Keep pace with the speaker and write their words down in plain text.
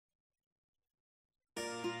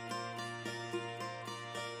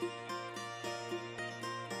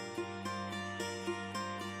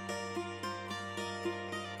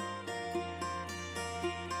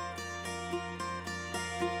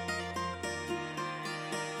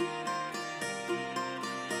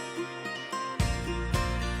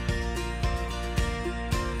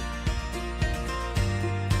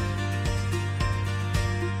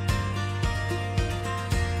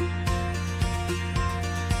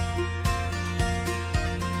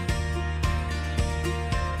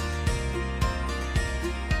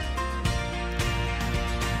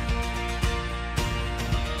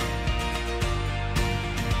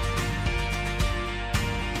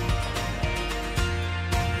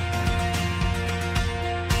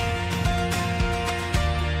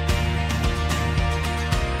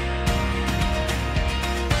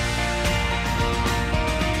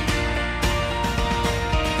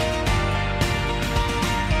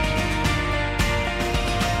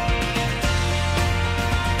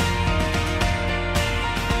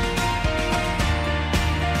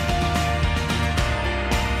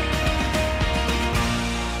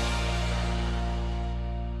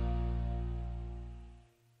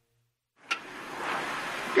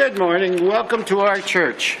Good morning. Welcome to our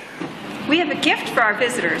church. We have a gift for our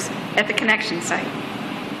visitors at the connection site.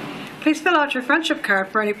 Please fill out your friendship card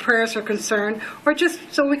for any prayers or concern, or just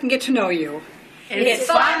so we can get to know you. It's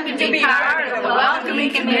fun to be part of the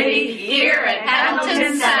welcoming committee here at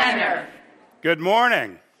Hamilton Center. Good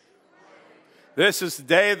morning. This is the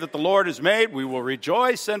day that the Lord has made. We will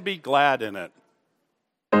rejoice and be glad in it.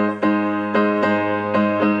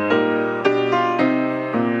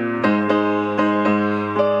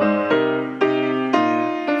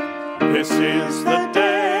 This is the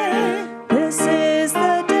day. This is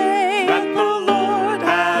the day that the Lord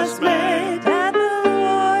has made. That the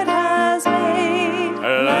Lord has made.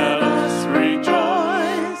 Let us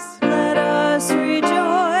rejoice. Let us rejoice.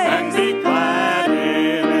 And be glad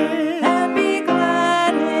in it. And be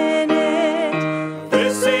glad in it.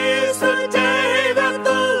 This is the day that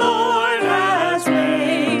the Lord has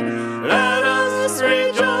made. Let us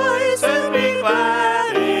rejoice and be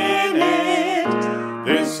glad in it.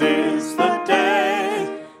 This is the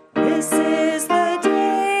day. This is the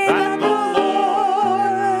day that the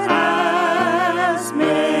Lord has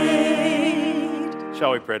made.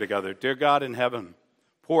 Shall we pray together? Dear God in heaven,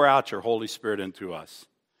 pour out your Holy Spirit into us.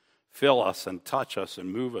 Fill us and touch us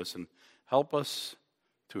and move us and help us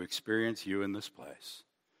to experience you in this place.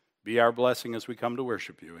 Be our blessing as we come to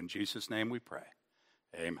worship you. In Jesus' name we pray.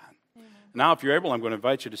 Amen. Now, if you're able, I'm going to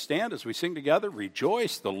invite you to stand as we sing together,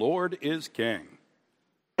 Rejoice, the Lord is King.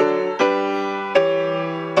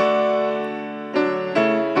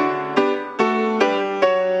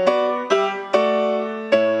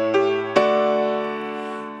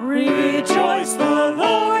 Rejoice, the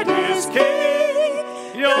Lord is King.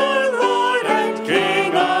 Your Lord and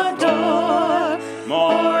King adore.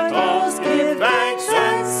 Mortals give thanks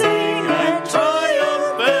and sing and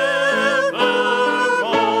triumph evermore.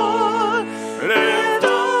 Lift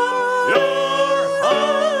up your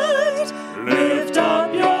heart, lift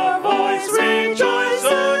up your voice, rejoice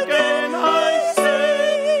again, I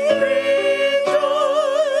say,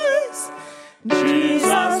 rejoice.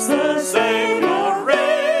 Jesus the Savior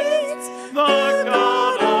reigns, the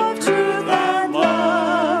God of truth and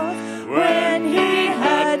love. When he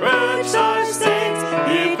had purged our sins,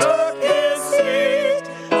 he took his seat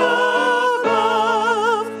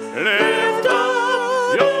above. Lift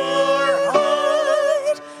up your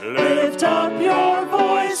heart, lift up your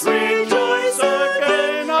voice, rejoice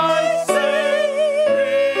again, I say,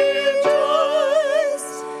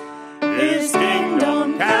 rejoice. His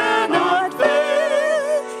kingdom cannot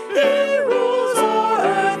fail, he rules o'er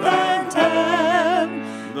earth and heaven.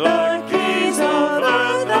 The keys of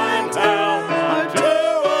earth and hell are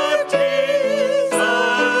to our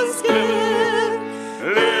Jesus given.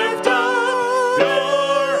 Lift up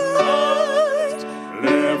your heart,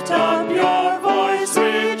 lift up your voice,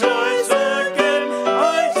 rejoice again,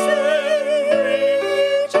 I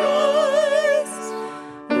say, rejoice.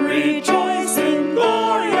 Rejoice in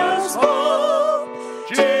glorious hope,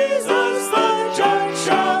 Jesus the judge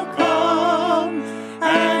shall come,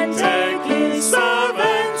 and take his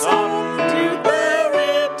servants up to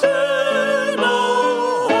their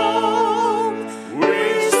eternal home.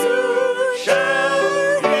 We soon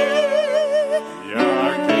shall hear the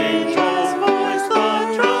archangel's voice, the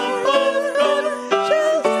trump of God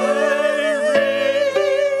shall say,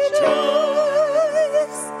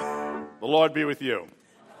 rejoice. The Lord be with you.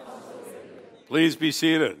 Please be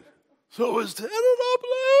seated. So is that an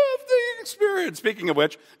uplifting experience? Speaking of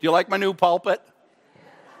which, do you like my new pulpit?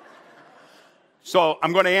 So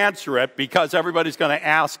I'm going to answer it because everybody's going to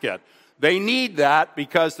ask it. They need that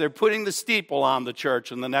because they're putting the steeple on the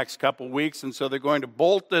church in the next couple weeks, and so they're going to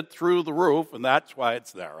bolt it through the roof, and that's why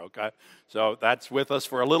it's there, okay? So that's with us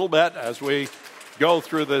for a little bit as we go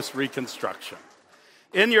through this reconstruction.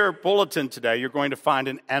 In your bulletin today, you're going to find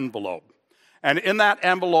an envelope. And in that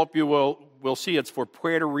envelope, you will see it's for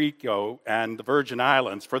Puerto Rico and the Virgin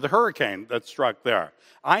Islands for the hurricane that struck there.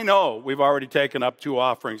 I know we've already taken up 2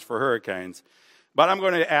 offerings for hurricanes, but I'm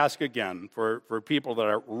going to ask again for people that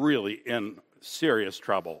are really in serious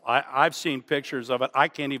trouble. I've seen pictures of it. I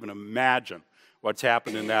can't even imagine what's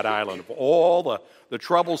happened in that island. Of all the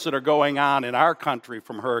troubles that are going on in our country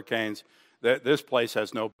from hurricanes, this place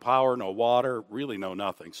has no power, no water, really no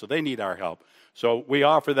nothing. So they need our help. So we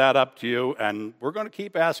offer that up to you, and we're going to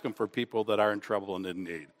keep asking for people that are in trouble and in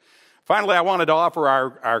need. Finally, I wanted to offer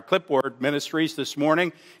our clipboard ministries this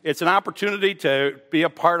morning. It's an opportunity to be a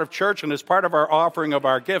part of church, and as part of our offering of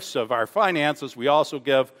our gifts of our finances, we also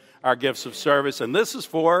give our gifts of service, and this is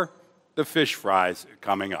for the fish fries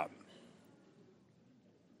coming up.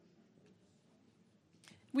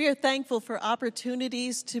 We are thankful for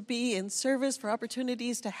opportunities to be in service, for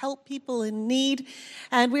opportunities to help people in need.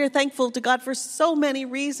 And we are thankful to God for so many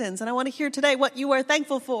reasons. And I want to hear today what you are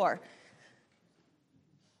thankful for.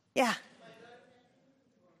 Yeah.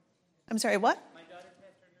 I'm sorry, what?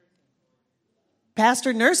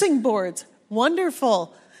 Pastor nursing boards.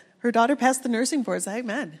 Wonderful. Her daughter passed the nursing boards.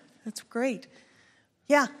 Amen. That's great.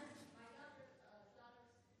 Yeah.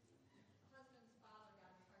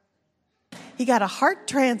 He got a heart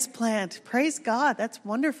transplant. Praise God. That's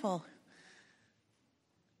wonderful.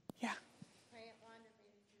 Yeah.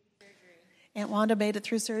 Aunt Wanda made it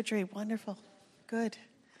through surgery. Wonderful. Good.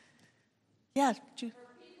 Yeah.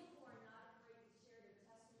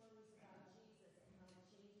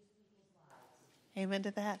 Amen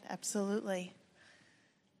to that. Absolutely.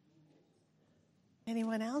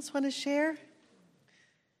 Anyone else want to share?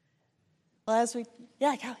 Well, as we,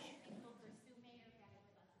 yeah, Callie.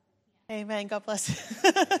 Amen. God bless.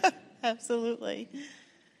 Absolutely.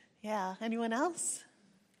 Yeah. Anyone else?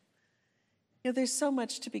 There's so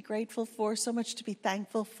much to be grateful for, so much to be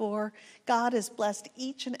thankful for. God has blessed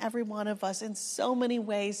each and every one of us in so many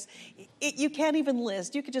ways. You can't even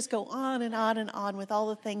list. You could just go on and on and on with all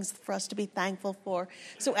the things for us to be thankful for.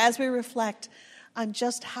 So as we reflect on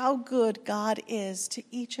just how good God is to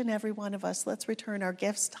each and every one of us, let's return our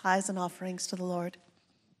gifts, tithes, and offerings to the Lord.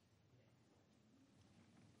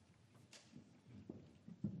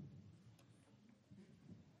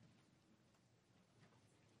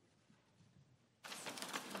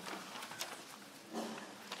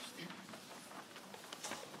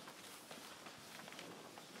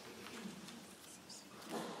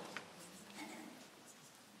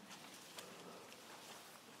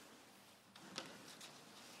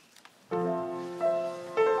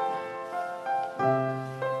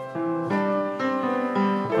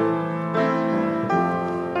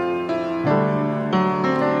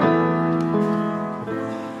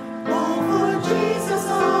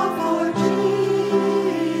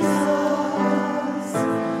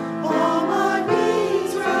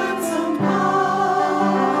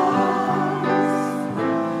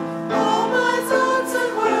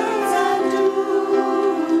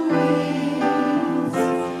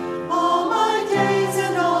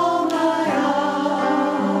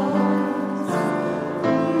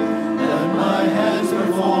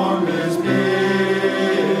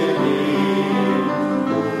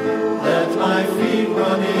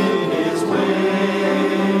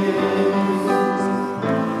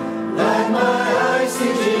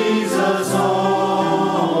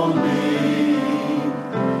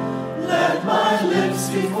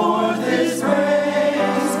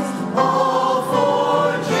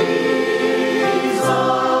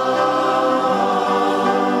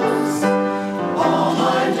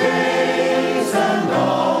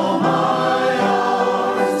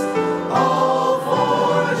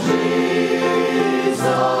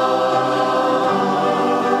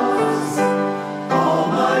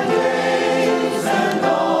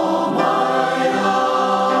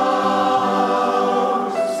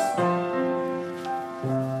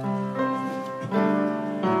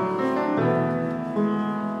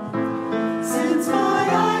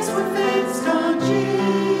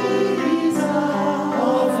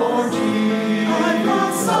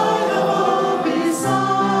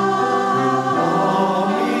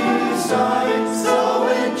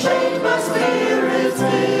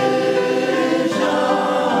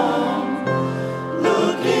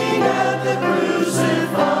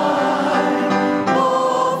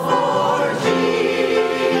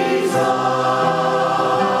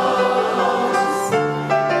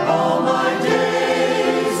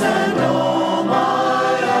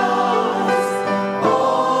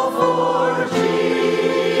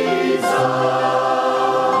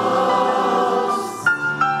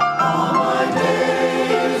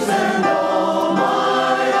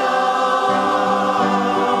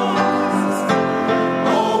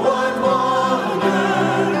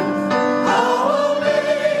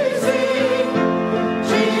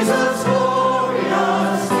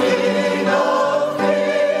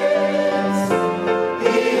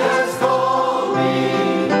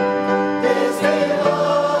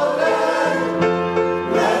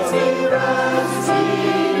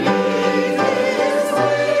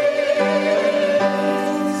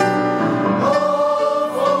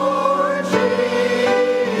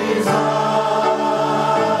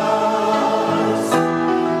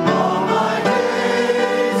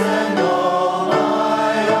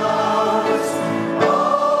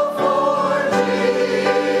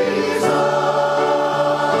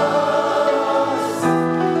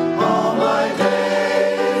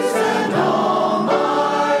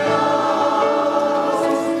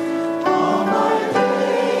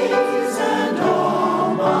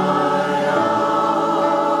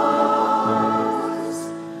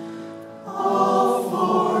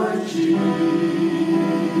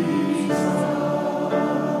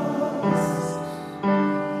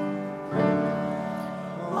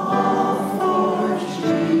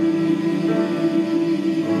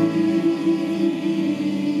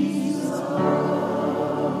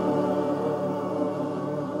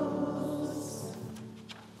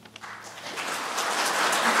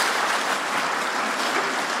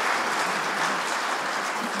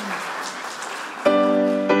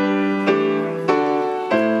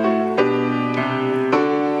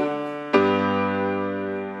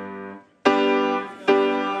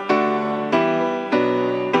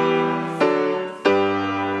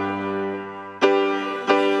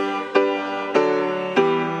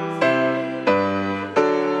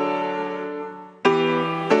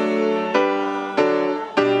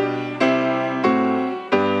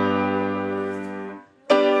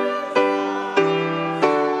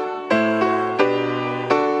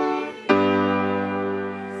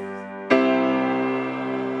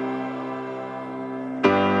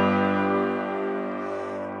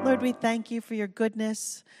 Lord, we thank you for your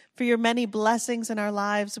goodness, for your many blessings in our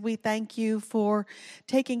lives. We thank you for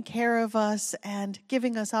taking care of us and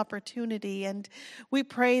giving us opportunity. And we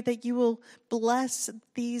pray that you will bless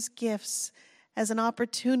these gifts as an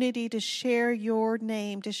opportunity to share your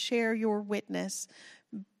name, to share your witness.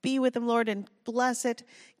 Be with them, Lord, and bless it.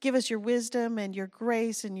 Give us your wisdom and your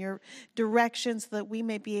grace and your direction so that we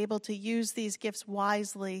may be able to use these gifts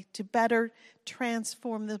wisely to better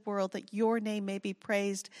transform the world, that your name may be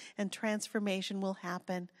praised and transformation will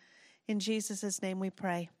happen. In Jesus' name we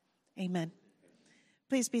pray. Amen.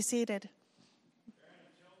 Please be seated.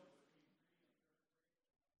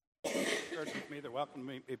 Church with me, they're welcome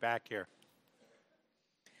to be back here.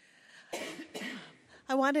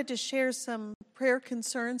 I wanted to share some prayer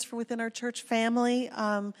concerns for within our church family.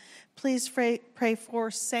 Please pray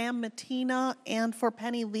for Sam Matina and for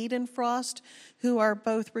Penny Liedenfrost, who are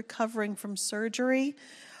both recovering from surgery.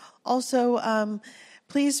 Also,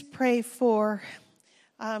 please pray for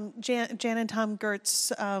Jan and Tom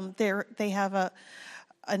Gertz. They have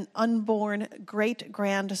an unborn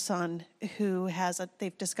great-grandson who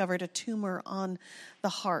they've discovered a tumor on the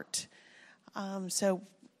heart. So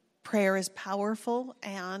prayer is powerful,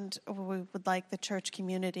 and we would like the church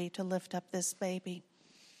community to lift up this baby.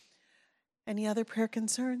 Any other prayer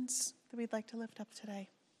concerns that we'd like to lift up today?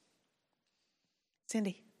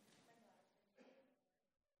 Cindy.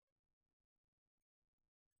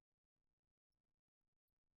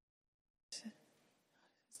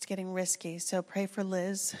 It's getting risky, so pray for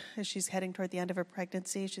Liz as she's heading toward the end of her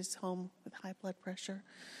pregnancy. She's home with high blood pressure.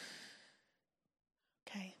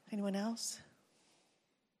 Okay, anyone else?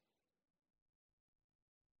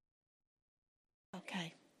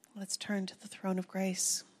 Okay, let's turn to the throne of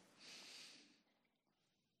grace.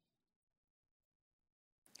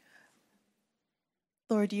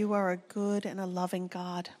 Lord, you are a good and a loving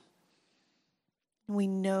God. We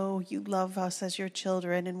know you love us as your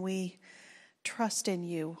children, and we trust in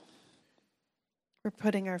you. We're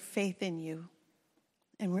putting our faith in you,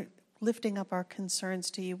 and we're lifting up our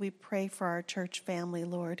concerns to you. We pray for our church family,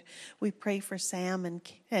 Lord. We pray for Sam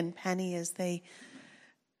and Penny as they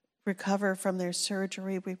recover from their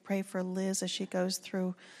surgery. We pray for Liz as she goes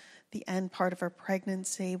through the end part of her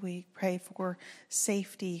pregnancy. We pray for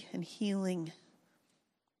safety and healing,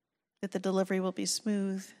 that the delivery will be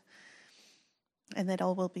smooth and that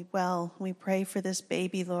all will be well. We pray for this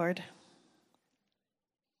baby, Lord.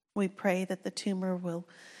 We pray that the tumor will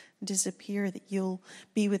disappear, that you'll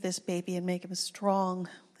be with this baby and make him strong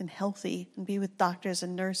and healthy, and be with doctors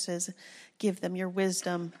and nurses. Give them your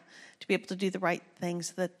wisdom to be able to do the right things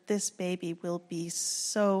so that this baby will be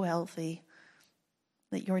so healthy,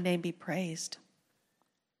 that your name be praised.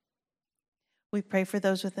 We pray for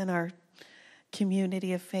those within our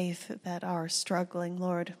community of faith that are struggling,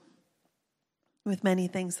 Lord, with many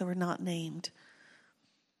things that were not named.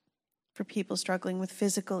 For people struggling with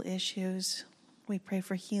physical issues, we pray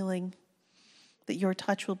for healing, that your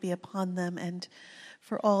touch will be upon them, and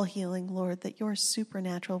for all healing, Lord, that your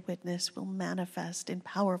supernatural witness will manifest in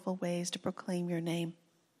powerful ways to proclaim your name.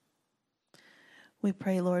 We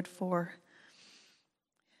pray, Lord, for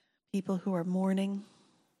people who are mourning,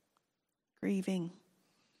 grieving,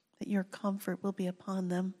 that your comfort will be upon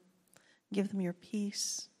them. Give them your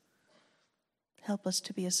peace. Help us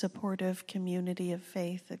to be a supportive community of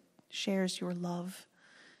faith that shares your love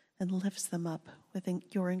and lifts them up with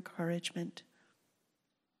your encouragement.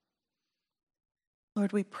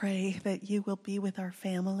 Lord, we pray that you will be with our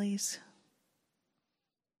families,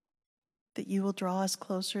 that you will draw us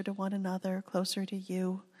closer to one another, closer to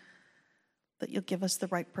you, that you'll give us the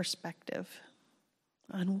right perspective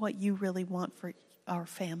on what you really want for our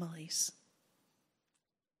families.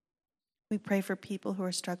 We pray for people who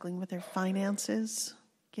are struggling with their finances.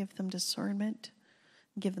 Give them discernment,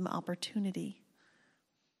 give them opportunity.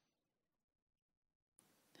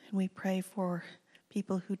 And we pray for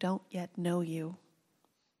people who don't yet know you.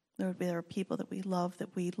 Lord, there are people that we love,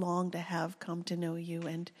 that we long to have come to know you,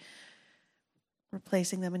 and we're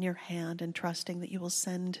placing them in your hand and trusting that you will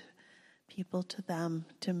send people to them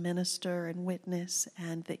to minister and witness,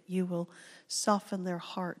 and that you will soften their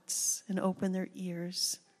hearts and open their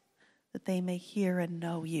ears, that they may hear and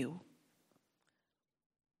know you.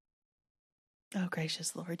 Oh,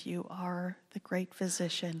 gracious Lord, you are the great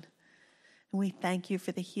physician, and we thank you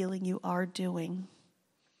for the healing you are doing.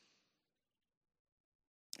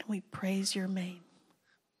 And we praise your name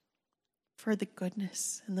for the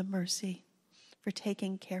goodness and the mercy, for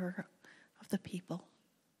taking care of the people.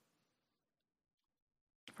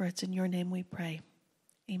 For it's in your name we pray.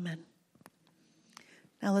 Amen.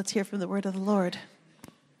 Now let's hear from the word of the Lord.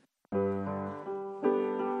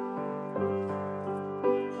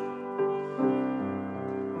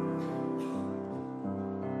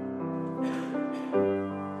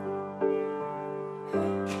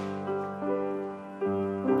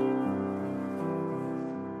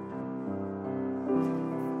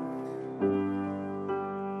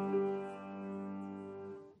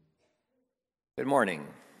 Good morning.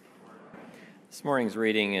 This morning's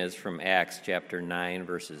reading is from Acts chapter 9,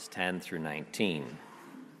 verses 10 through 19.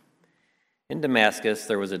 In Damascus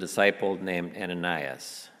there was a disciple named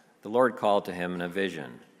Ananias. The Lord called to him in a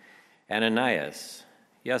vision. Ananias.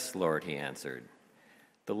 Yes, Lord, he answered.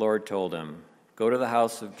 The Lord told him, Go to the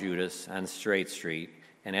house of Judas on Straight Street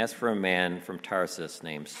and ask for a man from Tarsus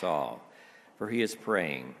named Saul, for he is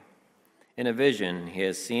praying. In a vision, he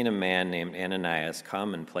has seen a man named Ananias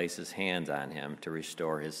come and place his hands on him to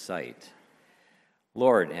restore his sight.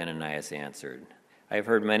 Lord, Ananias answered, I have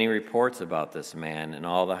heard many reports about this man and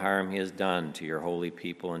all the harm he has done to your holy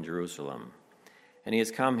people in Jerusalem. And he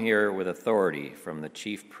has come here with authority from the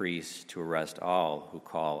chief priests to arrest all who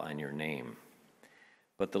call on your name.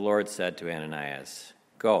 But the Lord said to Ananias,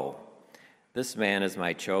 Go, this man is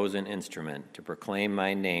my chosen instrument to proclaim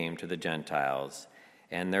my name to the Gentiles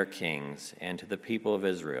and their kings, and to the people of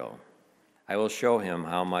Israel. I will show him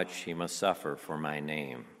how much he must suffer for my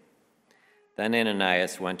name. Then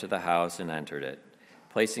Ananias went to the house and entered it.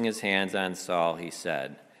 Placing his hands on Saul, he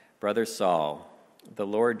said, Brother Saul, the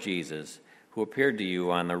Lord Jesus, who appeared to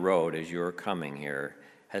you on the road as you were coming here,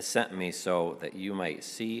 has sent me so that you might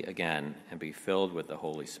see again and be filled with the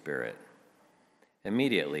Holy Spirit.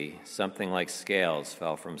 Immediately, something like scales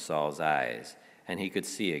fell from Saul's eyes, and he could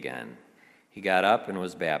see again. He got up and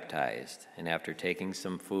was baptized, and after taking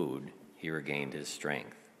some food, he regained his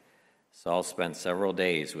strength. Saul spent several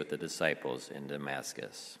days with the disciples in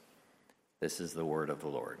Damascus. This is the word of the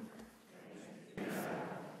Lord.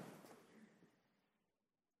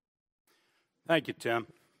 Thank you, Tim.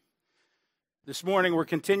 This morning we're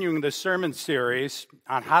continuing this sermon series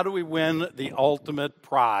on how do we win the ultimate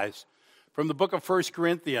prize from the book of 1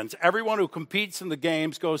 Corinthians. Everyone who competes in the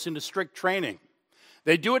games goes into strict training.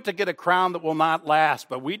 They do it to get a crown that will not last,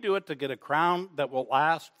 but we do it to get a crown that will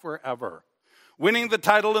last forever. Winning the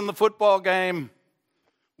title in the football game,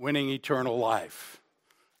 winning eternal life.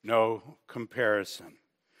 No comparison.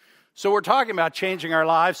 So we're talking about changing our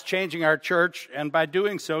lives, changing our church, and by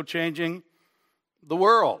doing so, changing the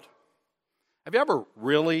world. Have you ever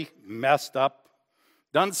really messed up,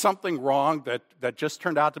 done something wrong that just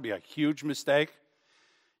turned out to be a huge mistake?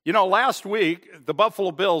 You know, last week, the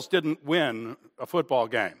Buffalo Bills didn't win a football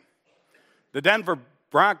game. The Denver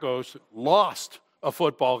Broncos lost a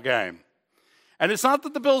football game. And it's not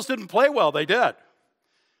that the Bills didn't play well, they did.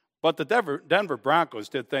 But the Denver Broncos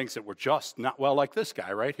did things that were just not well, like this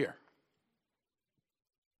guy right here.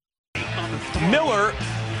 Miller,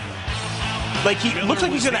 like he looks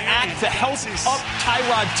like he's going to act to help up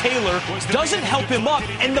Tyrod Taylor, doesn't help him up,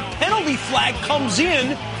 and the penalty flag comes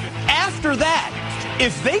in after that.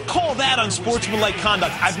 If they call that unsportsmanlike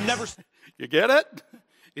conduct, I've never... You get it?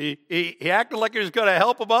 He acted like he was going to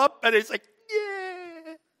help him up, and he's like,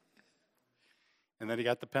 yeah. And then he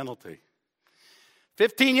got the penalty.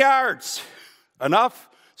 15 yards. Enough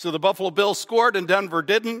so the Buffalo Bills scored and Denver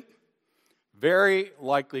didn't. Very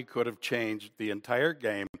likely could have changed the entire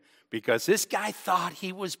game because this guy thought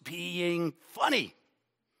he was being funny,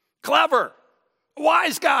 clever, a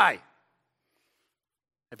wise guy.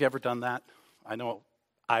 Have you ever done that? I know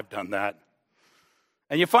I've done that.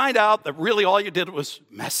 And you find out that really all you did was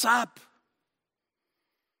mess up.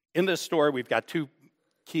 In this story, we've got two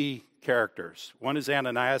key characters. One is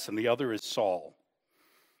Ananias and the other is Saul.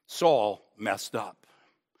 Saul messed up.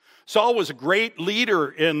 Saul was a great leader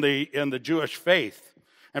in the Jewish faith.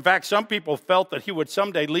 In fact, some people felt that he would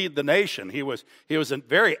someday lead the nation. He was a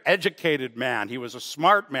very educated man. He was a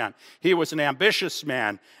smart man. He was an ambitious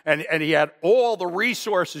man. And he had all the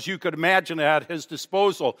resources you could imagine at his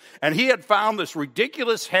disposal. And he had found this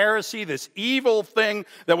ridiculous heresy, this evil thing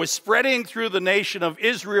that was spreading through the nation of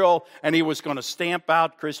Israel, and he was going to stamp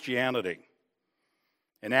out Christianity.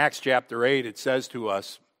 In Acts chapter 8, it says to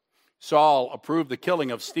us, Saul approved the killing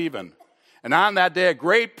of Stephen. And on that day, a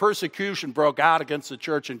great persecution broke out against the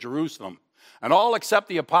church in Jerusalem. And all except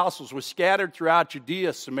the apostles were scattered throughout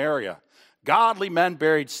Judea, Samaria. Godly men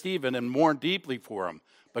buried Stephen and mourned deeply for him.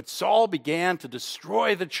 But Saul began to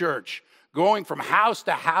destroy the church. Going from house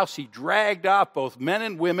to house, he dragged off both men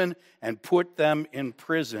and women and put them in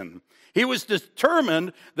prison. He was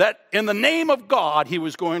determined that in the name of God, he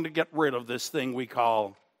was going to get rid of this thing we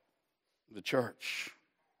call the church.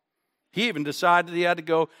 He even decided he had to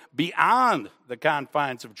go beyond the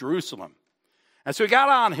confines of Jerusalem. And so he got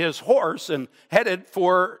on his horse and headed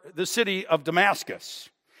for the city of Damascus.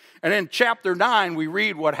 And in chapter 9, we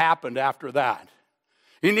read what happened after that.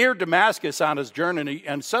 He neared Damascus on his journey,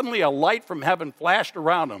 and suddenly a light from heaven flashed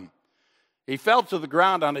around him. He fell to the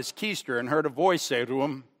ground on his keister and heard a voice say to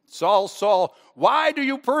him, Saul, Saul, why do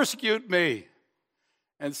you persecute me?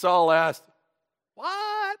 And Saul asked,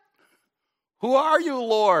 what? Who are you,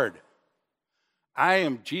 Lord? I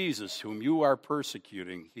am Jesus, whom you are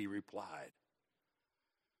persecuting, he replied.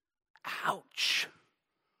 Ouch.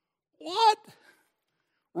 What?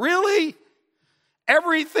 Really?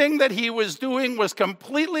 Everything that he was doing was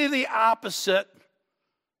completely the opposite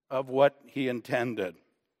of what he intended.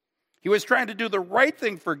 He was trying to do the right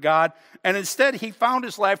thing for God, and instead he found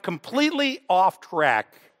his life completely off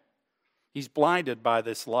track. He's blinded by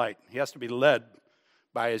this light. He has to be led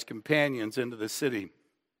by his companions into the city,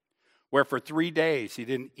 where for 3 days he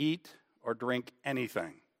didn't eat or drink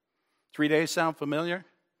anything. 3 days sound familiar?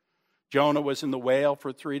 Jonah was in the whale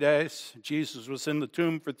for 3 days. Jesus was in the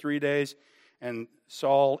tomb for 3 days. And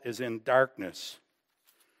Saul is in darkness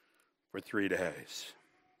for 3 days.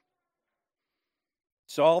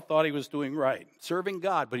 Saul thought he was doing right, serving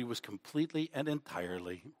God, but he was completely and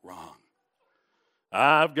entirely wrong.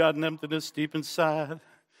 I've got an emptiness deep inside,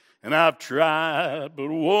 and I've tried, but it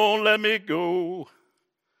won't let me go.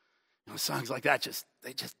 You know, songs like that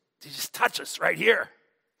they just touch us right here.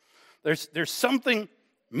 There's something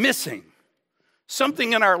missing,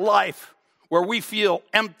 something in our life where we feel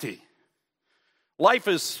empty. Life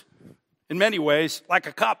is, in many ways, like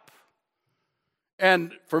a cup.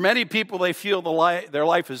 And for many people, they feel their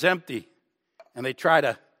life is empty, and they try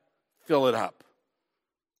to fill it up.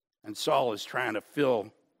 And Saul is trying to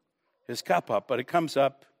fill his cup up, but it comes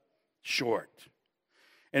up short.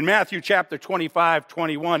 In Matthew chapter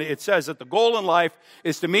 25:21, it says that the goal in life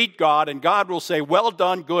is to meet God, and God will say, well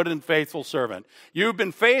done, good and faithful servant. You've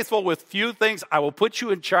been faithful with few things. I will put you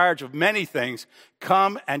in charge of many things.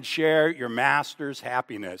 Come and share your master's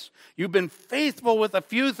happiness. You've been faithful with a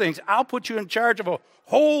few things. I'll put you in charge of a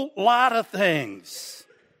whole lot of things.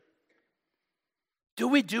 Do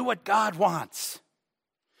we do what God wants?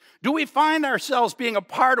 Do we find ourselves being a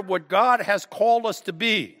part of what God has called us to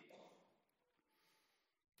be?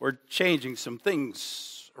 We're changing some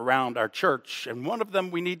things around our church, and one of them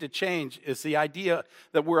we need to change is the idea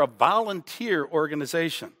that we're a volunteer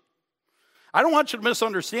organization. I don't want you to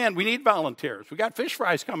misunderstand. We need volunteers. We got fish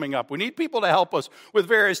fries coming up. We need people to help us with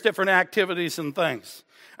various different activities and things.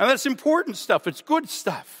 And that's important stuff. It's good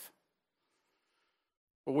stuff.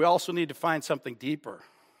 But we also need to find something deeper,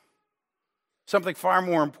 something far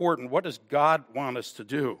more important. What does God want us to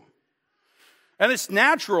do? And it's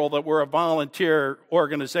natural that we're a volunteer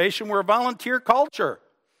organization. We're a volunteer culture.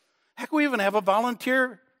 Heck, we even have a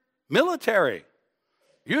volunteer military.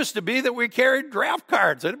 It used to be that we carried draft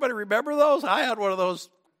cards. Anybody remember those? I had one of those.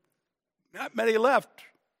 Not many left.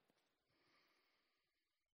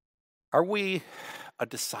 Are we a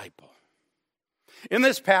disciple? In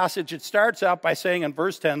this passage, it starts out by saying in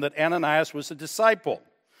verse 10 that Ananias was a disciple.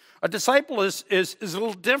 A disciple is a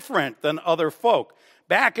little different than other folk.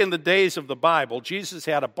 Back in the days of the Bible, Jesus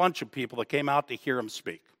had a bunch of people that came out to hear him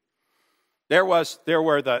speak. There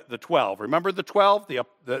were the 12. Remember the 12?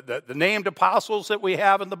 The named apostles that we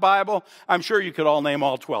have in the Bible? I'm sure you could all name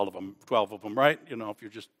all 12 of them, right? You know, if you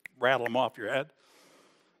just rattle them off your head.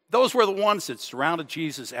 Those were the ones that surrounded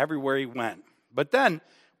Jesus everywhere he went. But then,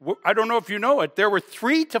 I don't know if you know it, there were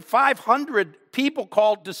 300 to 500 people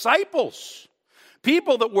called disciples.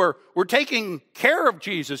 People that were taking care of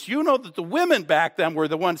Jesus. You know that the women back then were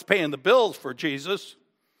the ones paying the bills for Jesus.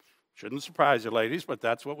 Shouldn't surprise you, ladies, but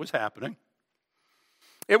that's what was happening.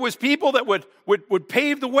 It was people that would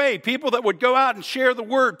pave the way, people that would go out and share the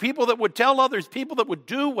word, people that would tell others, people that would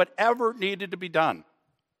do whatever needed to be done.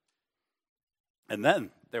 And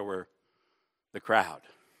then there were the crowd.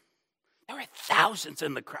 There were thousands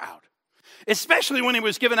in the crowd, especially when he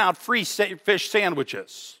was giving out free fish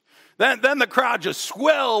sandwiches. Then the crowd just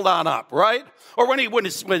swelled on up, right? Or when he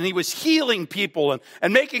was healing people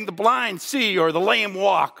and making the blind see or the lame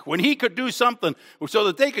walk, when he could do something so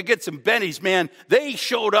that they could get some bennies, man, they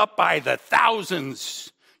showed up by the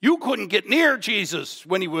thousands. You couldn't get near Jesus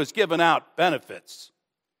when he was giving out benefits.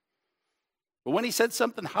 But when he said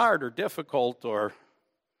something hard or difficult or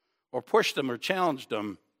pushed them or challenged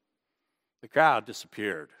them, the crowd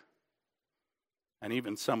disappeared. And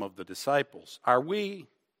even some of the disciples. Are we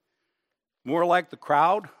more like the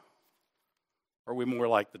crowd, or are we more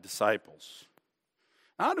like the disciples?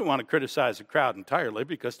 Now, I don't want to criticize the crowd entirely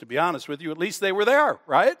because, to be honest with you, at least they were there,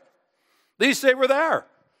 right? At least they were there.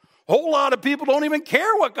 A whole lot of people don't even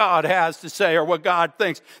care what God has to say or what God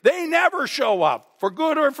thinks. They never show up, for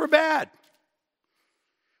good or for bad.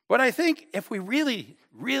 But I think if we really,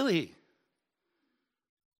 really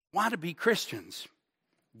want to be Christians,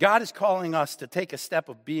 God is calling us to take a step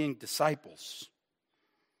of being disciples.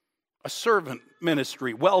 A servant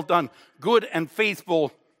ministry. Well done, good and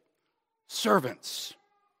faithful servants.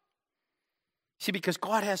 See, because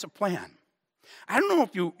God has a plan. I don't know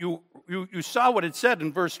if you saw what it said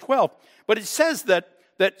in verse 12, but it says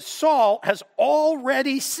that Saul has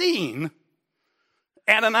already seen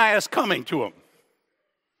Ananias coming to him.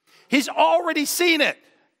 He's already seen it.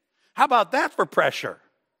 How about that for pressure?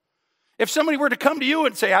 If somebody were to come to you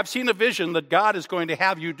and say, I've seen a vision that God is going to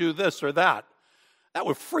have you do this or that, that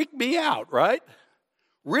would freak me out, right?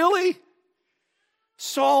 Really?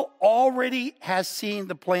 Saul already has seen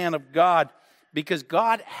the plan of God because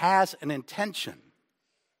God has an intention.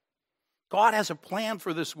 God has a plan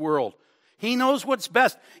for this world. He knows what's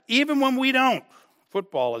best, even when we don't.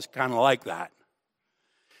 Football is kind of like that.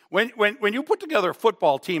 When you put together a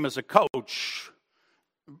football team as a coach,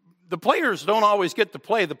 the players don't always get to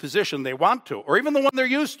play the position they want to, or even the one they're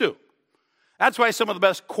used to. That's why some of the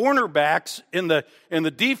best cornerbacks in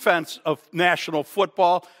the defense of national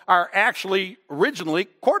football are actually originally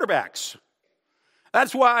quarterbacks.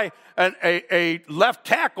 That's why a left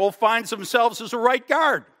tackle finds themselves as a right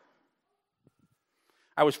guard.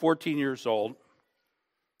 I was 14 years old,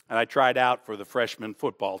 and I tried out for the freshman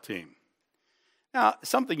football team. Now,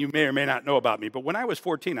 something you may or may not know about me, but when I was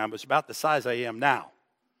 14, I was about the size I am now.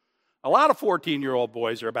 A lot of 14-year-old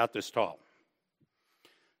boys are about this tall.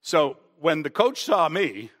 So when the coach saw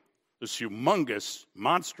me, this humongous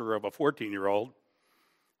monster of a 14-year-old,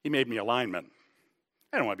 he made me a lineman.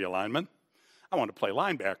 I don't want to be a lineman. I want to play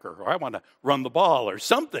linebacker, or I want to run the ball or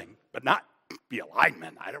something, but not be a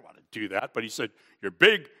lineman. I don't want to do that. But he said, you're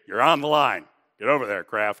big, you're on the line. Get over there,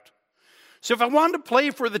 Kraft. So if I wanted to play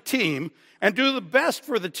for the team and do the best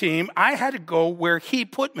for the team, I had to go where he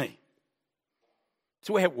put me. It's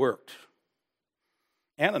the way it worked.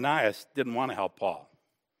 Ananias didn't want to help Paul.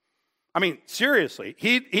 I mean, seriously,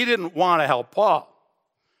 he didn't want to help Paul.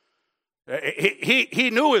 He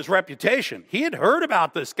knew his reputation. He had heard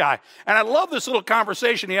about this guy. And I love this little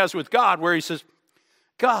conversation he has with God where he says,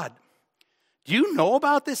 God, do you know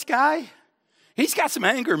about this guy? He's got some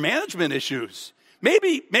anger management issues.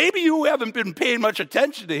 Maybe you haven't been paying much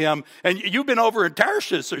attention to him and you've been over in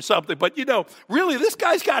Tarshish or something, but really this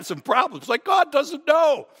guy's got some problems. Like God doesn't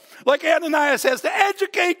know. Like Ananias has to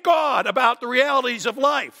educate God about the realities of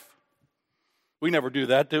life. We never do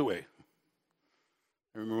that, do we? I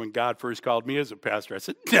remember when God first called me as a pastor, I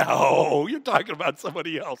said, no, you're talking about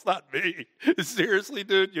somebody else, not me. Seriously,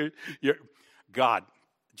 dude, you're God,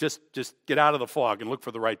 just get out of the fog and look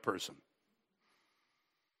for the right person.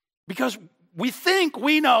 Because we think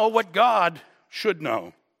we know what God should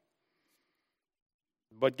know.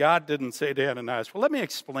 But God didn't say to Ananias, well, let me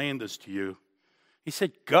explain this to you. He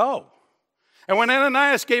said, go. And when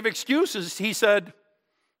Ananias gave excuses, he said,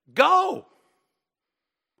 go.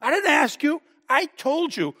 I didn't ask you. I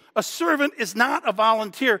told you. A servant is not a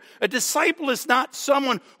volunteer. A disciple is not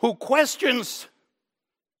someone who questions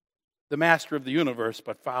the master of the universe,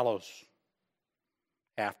 but follows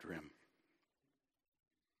after him.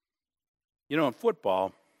 In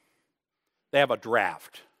football, they have a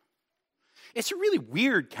draft. It's a really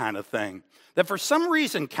weird kind of thing that for some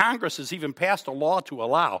reason Congress has even passed a law to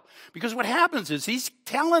allow. Because what happens is these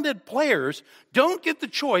talented players don't get the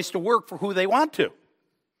choice to work for who they want to.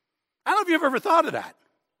 I don't know if you've ever thought of that.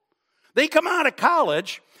 They come out of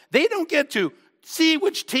college, they don't get to see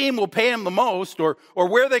which team will pay them the most or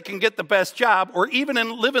where they can get the best job or even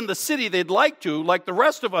live in the city they'd like to, like the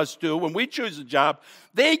rest of us do when we choose a job.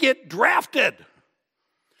 They get drafted.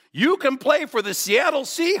 You can play for the Seattle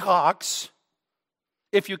Seahawks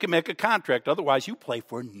if you can make a contract. Otherwise, you play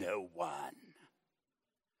for no one.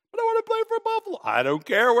 But I want to play for Buffalo. I don't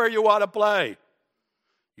care where you want to play.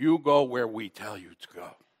 You go where we tell you to go.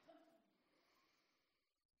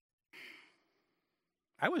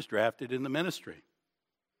 I was drafted in the ministry.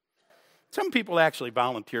 Some people actually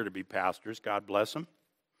volunteer to be pastors, God bless them.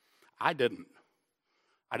 I didn't.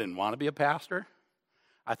 I didn't want to be a pastor.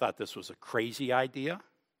 I thought this was a crazy idea.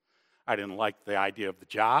 I didn't like the idea of the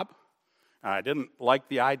job. I didn't like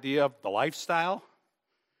the idea of the lifestyle.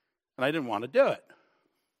 And I didn't want to do it.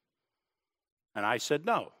 And I said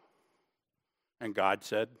no. And God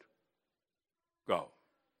said, go.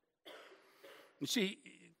 You see,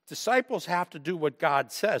 disciples have to do what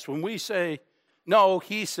God says. When we say no,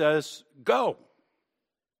 he says go.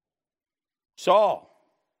 Saul,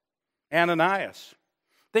 Ananias,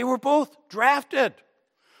 they were both drafted.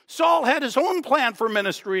 Saul had his own plan for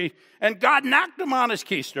ministry, and God knocked him on his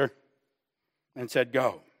keister and said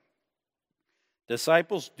go.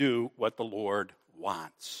 Disciples do what the Lord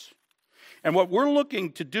wants. And what we're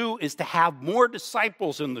looking to do is to have more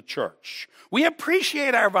disciples in the church. We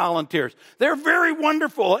appreciate our volunteers. They're very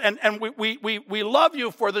wonderful, and we love you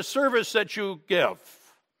for the service that you give.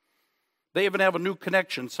 They even have a new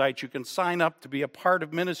connection site. You can sign up to be a part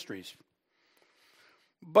of ministries.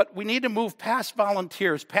 But we need to move past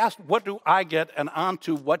volunteers, past what do I get, and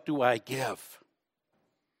onto what do I give,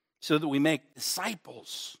 so that we make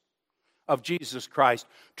disciples of Jesus Christ,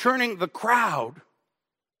 turning the crowd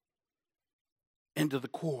into the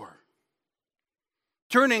core,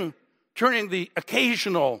 turning the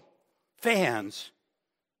occasional fans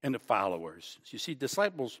into followers. You see,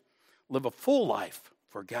 disciples live a full life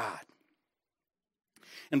for God.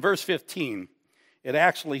 In verse 15, it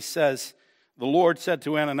actually says, the Lord said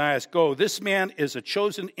to Ananias, "Go, this man is a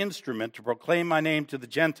chosen instrument to proclaim my name to the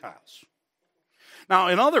Gentiles." Now,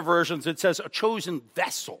 in other versions, it says a chosen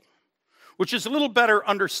vessel, which is a little better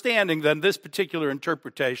understanding than this particular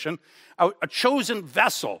interpretation. A chosen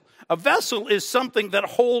vessel. A vessel is something that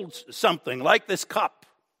holds something, like this cup.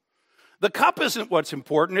 The cup isn't what's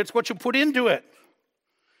important, it's what you put into it.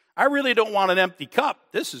 I really don't want an empty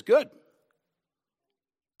cup. This is good.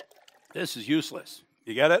 This is useless.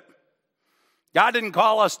 You get it? God didn't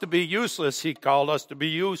call us to be useless. He called us to be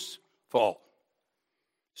useful.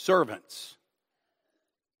 Servants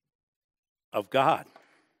of God.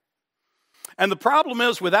 And the problem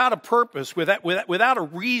is, without a purpose, without a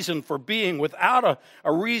reason for being, without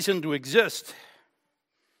a reason to exist,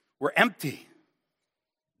 we're empty.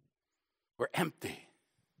 We're empty.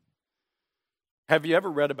 Have you ever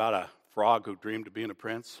read about a frog who dreamed of being a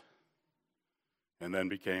prince and then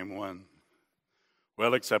became one?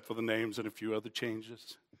 Well, except for the names and a few other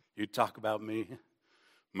changes. You talk about me.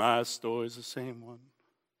 My story's the same one.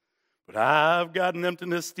 But I've got an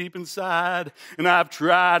emptiness deep inside, and I've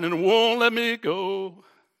tried and it won't let me go.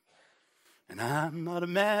 And I'm not a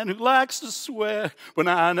man who likes to swear, but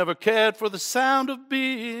I never cared for the sound of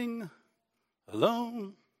being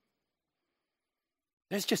alone.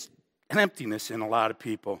 There's just an emptiness in a lot of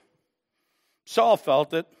people. Saul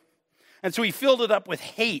felt it. And so he filled it up with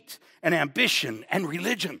hate and ambition and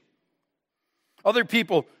religion. Other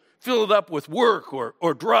people fill it up with work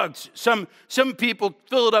or drugs. Some people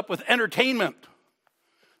fill it up with entertainment.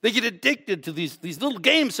 They get addicted to these little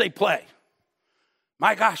games they play.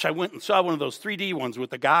 My gosh, I went and saw one of those 3D ones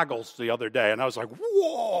with the goggles the other day, and I was like,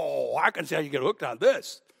 whoa, I can see how you get hooked on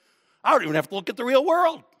this. I don't even have to look at the real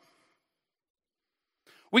world.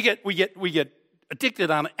 We get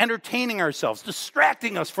addicted on entertaining ourselves,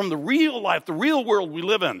 distracting us from the real life, the real world we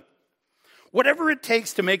live in. Whatever it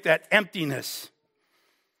takes to make that emptiness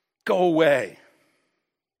go away.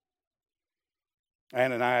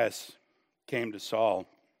 Ananias came to Saul.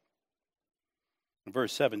 In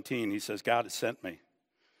verse 17, he says, God has sent me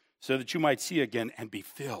so that you might see again and be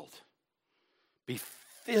filled. Be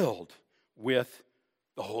filled with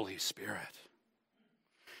the Holy Spirit.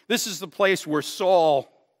 This is the place where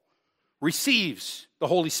Saul receives the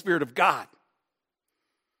Holy Spirit of God.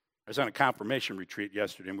 I was on a confirmation retreat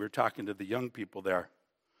yesterday, and we were talking to the young people there.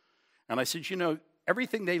 And I said,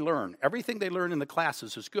 everything they learn in the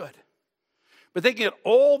classes is good. But they get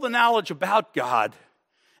all the knowledge about God,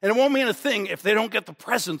 and it won't mean a thing if they don't get the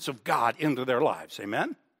presence of God into their lives.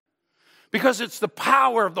 Amen? Because it's the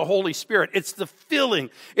power of the Holy Spirit. It's the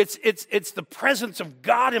filling. It's the presence of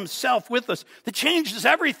God himself with us that changes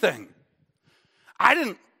everything. I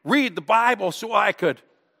didn't read the Bible so I could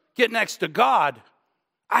get next to God.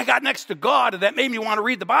 I got next to God, and that made me want to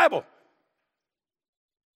read the Bible.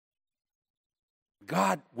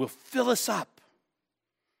 God will fill us up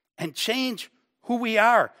and change who we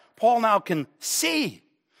are. Paul now can see.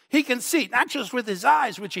 He can see, not just with his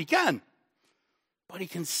eyes, which he can, but he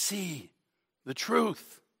can see the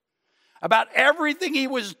truth about everything he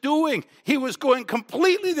was doing. He was going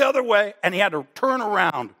completely the other way, and he had to turn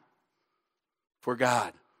around for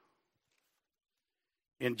God.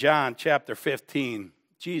 In John chapter 15,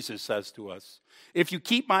 Jesus says to us, if you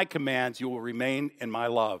keep my commands, you will remain in my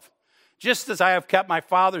love, just as I have kept my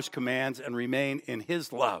Father's commands and remain in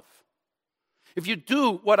his love. If you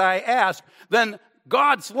do what I ask, then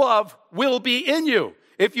God's love will be in you.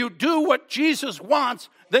 If you do what Jesus wants,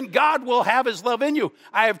 then God will have his love in you.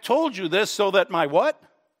 I have told you this so that my what?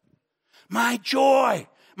 My joy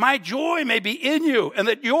may be in you, and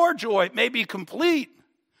that your joy may be complete.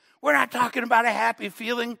 We're not talking about a happy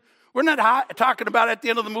feeling. We're not talking about at the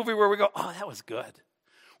end of the movie where we go, oh, that was good.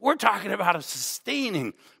 We're talking about a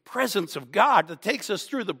sustaining presence of God that takes us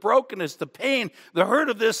through the brokenness, the pain, the hurt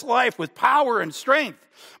of this life with power and strength.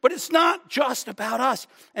 But it's not just about us.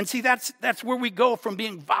 And see, that's where we go from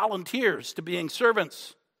being volunteers to being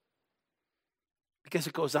servants. Because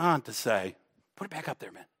it goes on to say, put it back up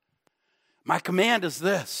there, man. My command is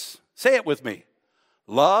this. Say it with me.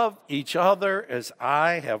 Love each other as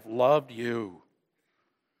I have loved you.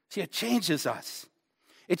 See, it changes us.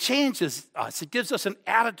 It changes us. It gives us an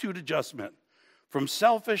attitude adjustment from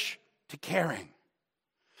selfish to caring.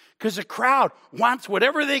 Because the crowd wants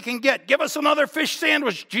whatever they can get. Give us another fish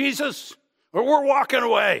sandwich, Jesus, or we're walking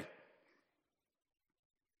away.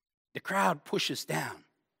 The crowd pushes down.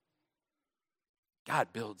 God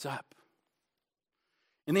builds up.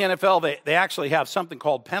 In the NFL, they actually have something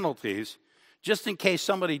called penalties, just in case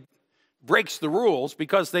somebody breaks the rules,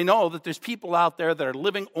 because they know that there's people out there that are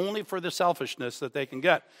living only for the selfishness that they can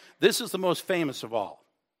get. This is the most famous of all.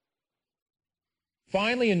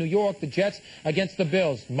 Finally, in New York, the Jets against the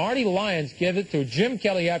Bills. Marty Lyons gives it to Jim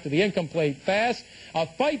Kelly after the incomplete pass. A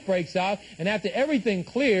fight breaks out, and after everything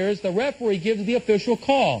clears, the referee gives the official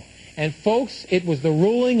call. And, folks, it was the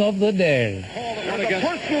ruling of the day. A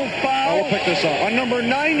personal foul. I will pick this up. On number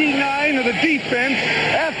 99 of the defense,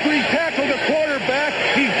 after he tackled the quarterback,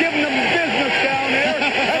 he's giving them business down there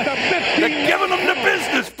at the 15. They're giving them the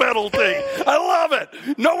business penalty. I love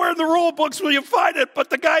it. Nowhere in the rule books will you find it, but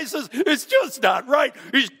the guy says it's just not right.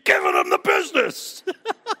 He's giving them the business.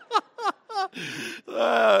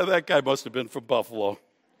 That guy must have been from Buffalo.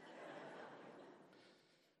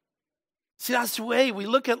 See, that's the way we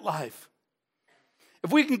look at life.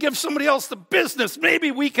 If we can give somebody else the business, maybe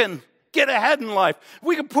we can get ahead in life. If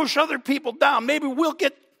we can push other people down, maybe we'll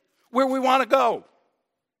get where we want to go.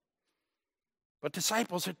 But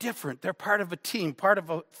disciples are different. They're part of a team, part of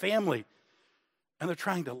a family, and they're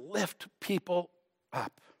trying to lift people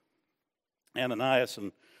up. Ananias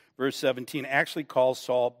in verse 17 actually calls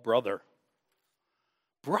Saul brother.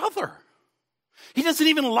 Brother. He doesn't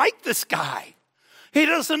even like this guy. He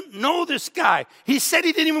doesn't know this guy. He said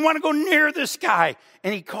he didn't even want to go near this guy.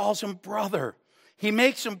 And he calls him brother. He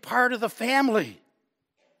makes him part of the family.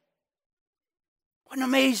 What an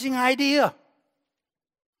amazing idea.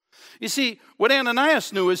 You see, what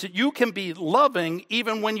Ananias knew is that you can be loving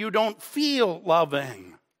even when you don't feel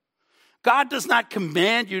loving. God does not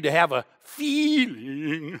command you to have a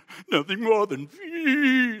feeling, nothing more than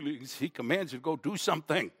feelings. He commands you to go do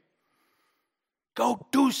something. Go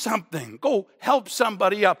do something. Go help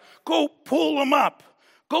somebody up. Go pull them up.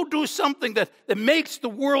 Go do something that makes the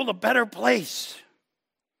world a better place.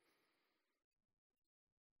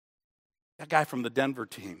 That guy from the Denver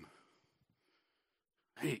team,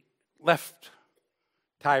 he left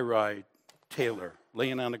Tyrod Taylor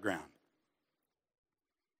laying on the ground.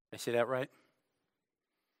 Did I say that right?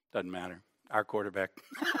 Doesn't matter. Our quarterback.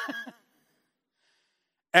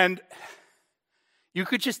 And you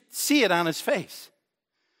could just see it on his face.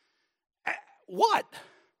 What?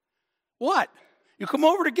 What? You come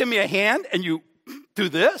over to give me a hand and you do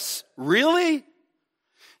this? Really?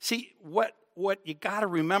 See, what you got to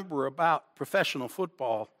remember about professional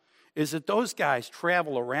football is that those guys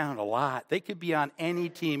travel around a lot. They could be on any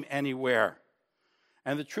team anywhere.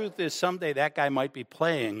 And the truth is, someday that guy might be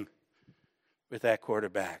playing with that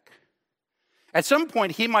quarterback. At some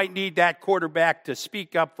point, he might need that quarterback to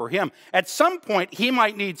speak up for him. At some point, he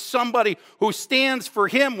might need somebody who stands for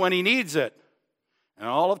him when he needs it. And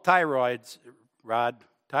all of Tyrod's,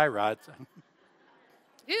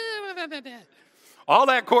 all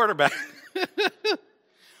that quarterback,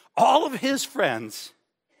 all of his friends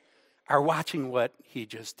are watching what he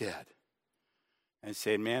just did. And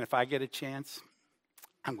saying, man, if I get a chance,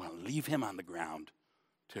 I'm going to leave him on the ground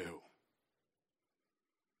too.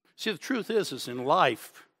 See, the truth is in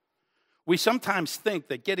life, we sometimes think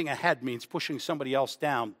that getting ahead means pushing somebody else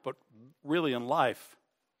down, but really in life,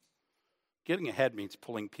 getting ahead means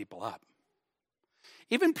pulling people up.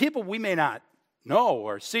 Even people we may not know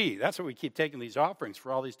or see. That's why we keep taking these offerings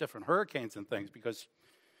for all these different hurricanes and things, because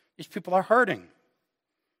these people are hurting.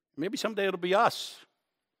 Maybe someday it'll be us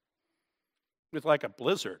with like a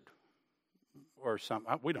blizzard or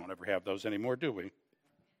something. We don't ever have those anymore, do we?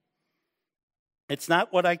 It's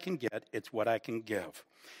not what I can get, it's what I can give.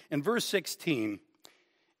 In verse 16,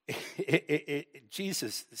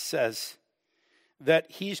 Jesus says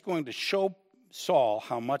that he's going to show Saul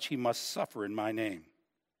how much he must suffer in my name.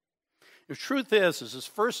 The truth is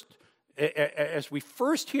as we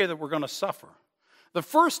first hear that we're going to suffer, the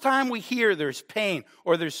first time we hear there's pain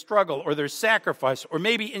or there's struggle or there's sacrifice or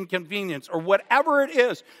maybe inconvenience or whatever it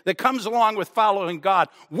is that comes along with following God,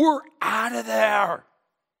 we're out of there.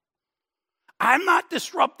 I'm not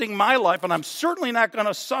disrupting my life, and I'm certainly not going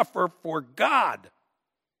to suffer for God.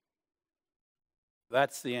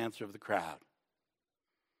 That's the answer of the crowd.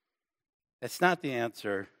 That's not the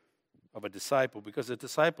answer of a disciple, because a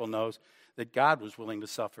disciple knows that God was willing to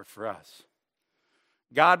suffer for us.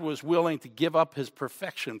 God was willing to give up his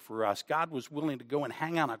perfection for us. God was willing to go and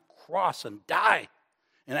hang on a cross and die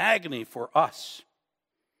in agony for us.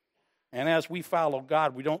 And as we follow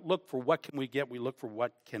God, we don't look for what can we get, we look for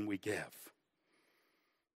what can we give.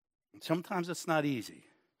 And sometimes it's not easy.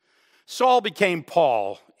 Saul became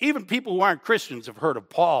Paul even people who aren't Christians have heard of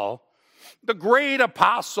Paul, the great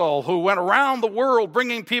apostle who went around the world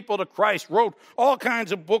bringing people to Christ, wrote all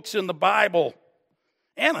kinds of books in the Bible.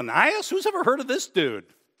 Ananias, who's ever heard of this dude?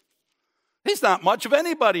 He's not much of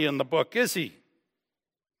anybody in the book, is he?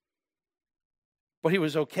 But he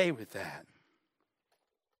was okay with that.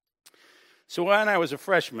 So when I was a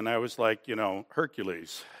freshman, I was like,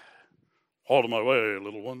 Hercules. Hold my way,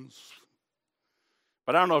 little ones.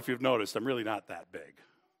 But I don't know if you've noticed, I'm really not that big.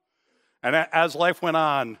 And as life went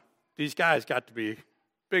on, these guys got to be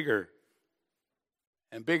bigger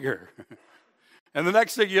and bigger. And the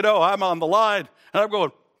next thing you know, I'm on the line, and I'm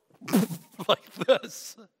going like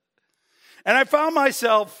this. And I found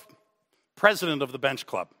myself president of the bench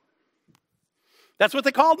club. That's what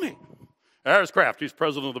they called me. There's Kraft, he's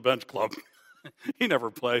president of the bench club. He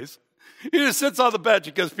never plays. He just sits on the bench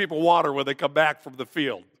and gives people water when they come back from the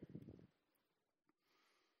field.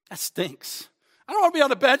 That stinks. I don't want to be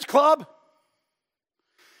on the bench club.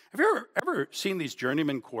 Have you ever seen these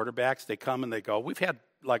journeyman quarterbacks? They come and they go. We've had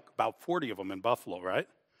like about 40 of them in Buffalo, right?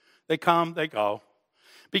 They come, they go.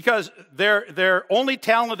 Because they're only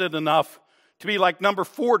talented enough to be like number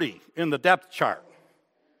 40 in the depth chart.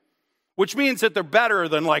 Which means that they're better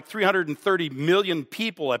than like 330 million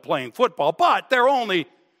people at playing football, but they're only,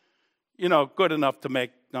 good enough to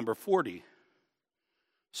make number 40.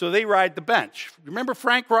 So they ride the bench. Remember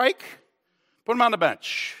Frank Reich? Put him on the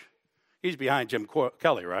bench. He's behind Jim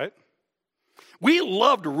Kelly, right? We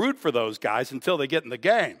love to root for those guys until they get in the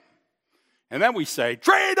game. And then we say,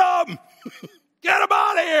 trade them! Get them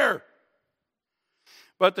out of here!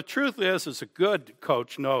 But the truth is a good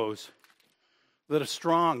coach knows that a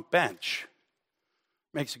strong bench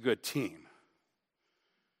makes a good team.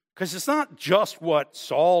 Because it's not just what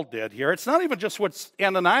Saul did here. It's not even just what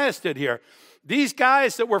Ananias did here. These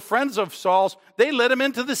guys that were friends of Saul's, they let him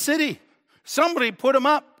into the city. Somebody put him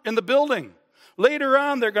up in the building. Later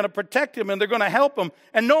on, they're going to protect him and they're going to help him.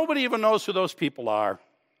 And nobody even knows who those people are.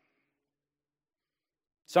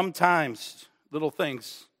 Sometimes little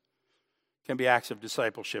things can be acts of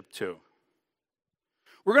discipleship too.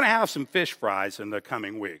 We're going to have some fish fries in the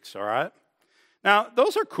coming weeks, all right? Now,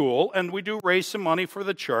 those are cool, and we do raise some money for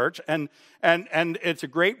the church, and it's a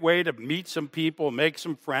great way to meet some people, make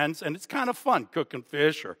some friends, and it's kind of fun cooking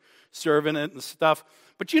fish or serving it and stuff.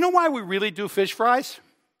 But you know why we really do fish fries?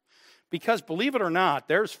 Because believe it or not,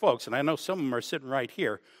 there's folks, and I know some of them are sitting right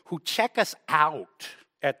here, who check us out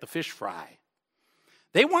at the fish fry.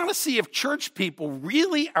 They want to see if church people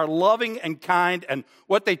really are loving and kind and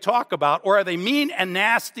what they talk about, or are they mean and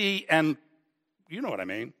nasty and you know what I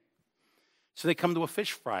mean. So they come to a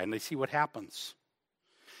fish fry and they see what happens.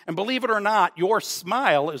 And believe it or not, your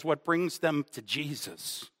smile is what brings them to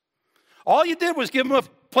Jesus. All you did was give them a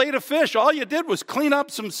plate of fish. All you did was clean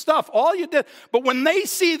up some stuff. All you did. But when they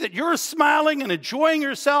see that you're smiling and enjoying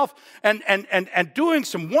yourself and doing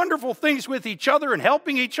some wonderful things with each other and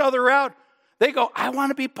helping each other out, they go, I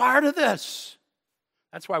want to be part of this.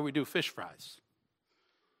 That's why we do fish fries.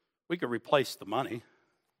 We could replace the money.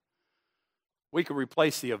 We could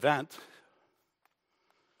replace the event.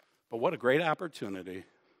 But what a great opportunity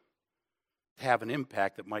to have an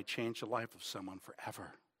impact that might change the life of someone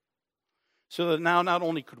forever. So that now not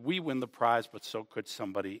only could we win the prize, but so could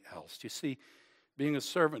somebody else. You see, being a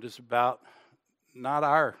servant is about not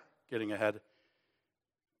our getting ahead,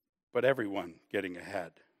 but everyone getting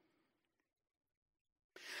ahead.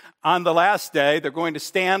 On the last day, they're going to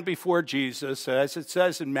stand before Jesus, as it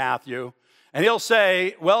says in Matthew, and he'll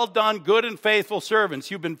say, well done, good and faithful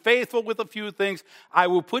servants. You've been faithful with a few things. I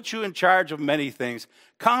will put you in charge of many things.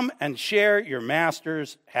 Come and share your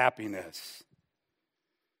master's happiness.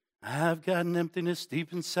 I've got an emptiness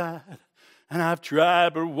deep inside, and I've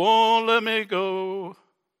tried, but it won't let me go.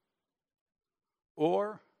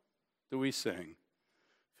 Or do we sing,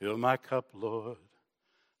 fill my cup, Lord,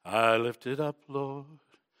 I lift it up, Lord.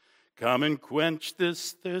 Come and quench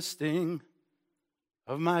this thirsting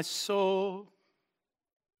of my soul.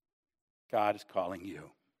 God is calling you.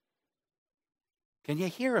 Can you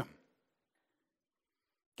hear him?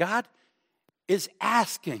 God is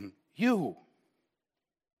asking you.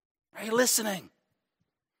 Are you listening?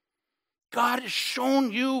 God has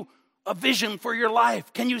shown you a vision for your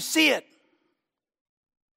life. Can you see it?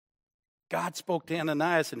 God spoke to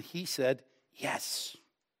Ananias and he said, yes.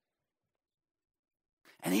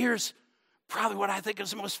 And here's probably what I think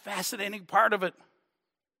is the most fascinating part of it.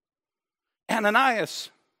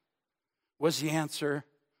 Ananias was the answer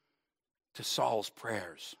to Saul's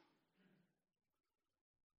prayers.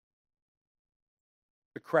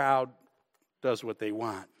 The crowd does what they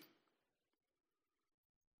want.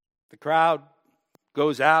 The crowd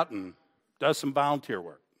goes out and does some volunteer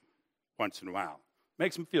work. once in a while.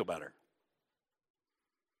 Makes them feel better.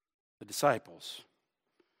 The disciples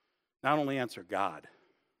not only answer God,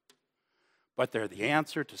 but they're the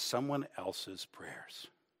answer to someone else's prayers.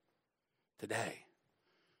 Today,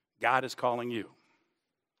 God is calling you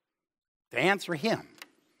to answer him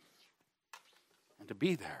and to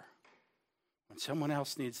be there when someone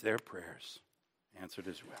else needs their prayers answered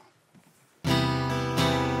as well.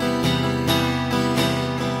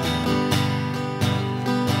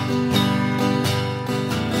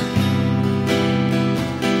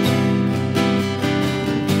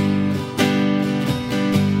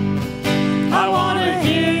 I want to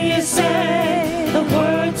hear you say the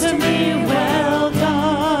word to me, well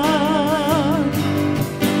done.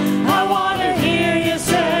 I want to hear you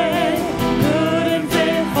say, good and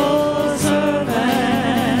faithful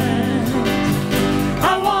servant.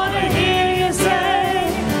 I want to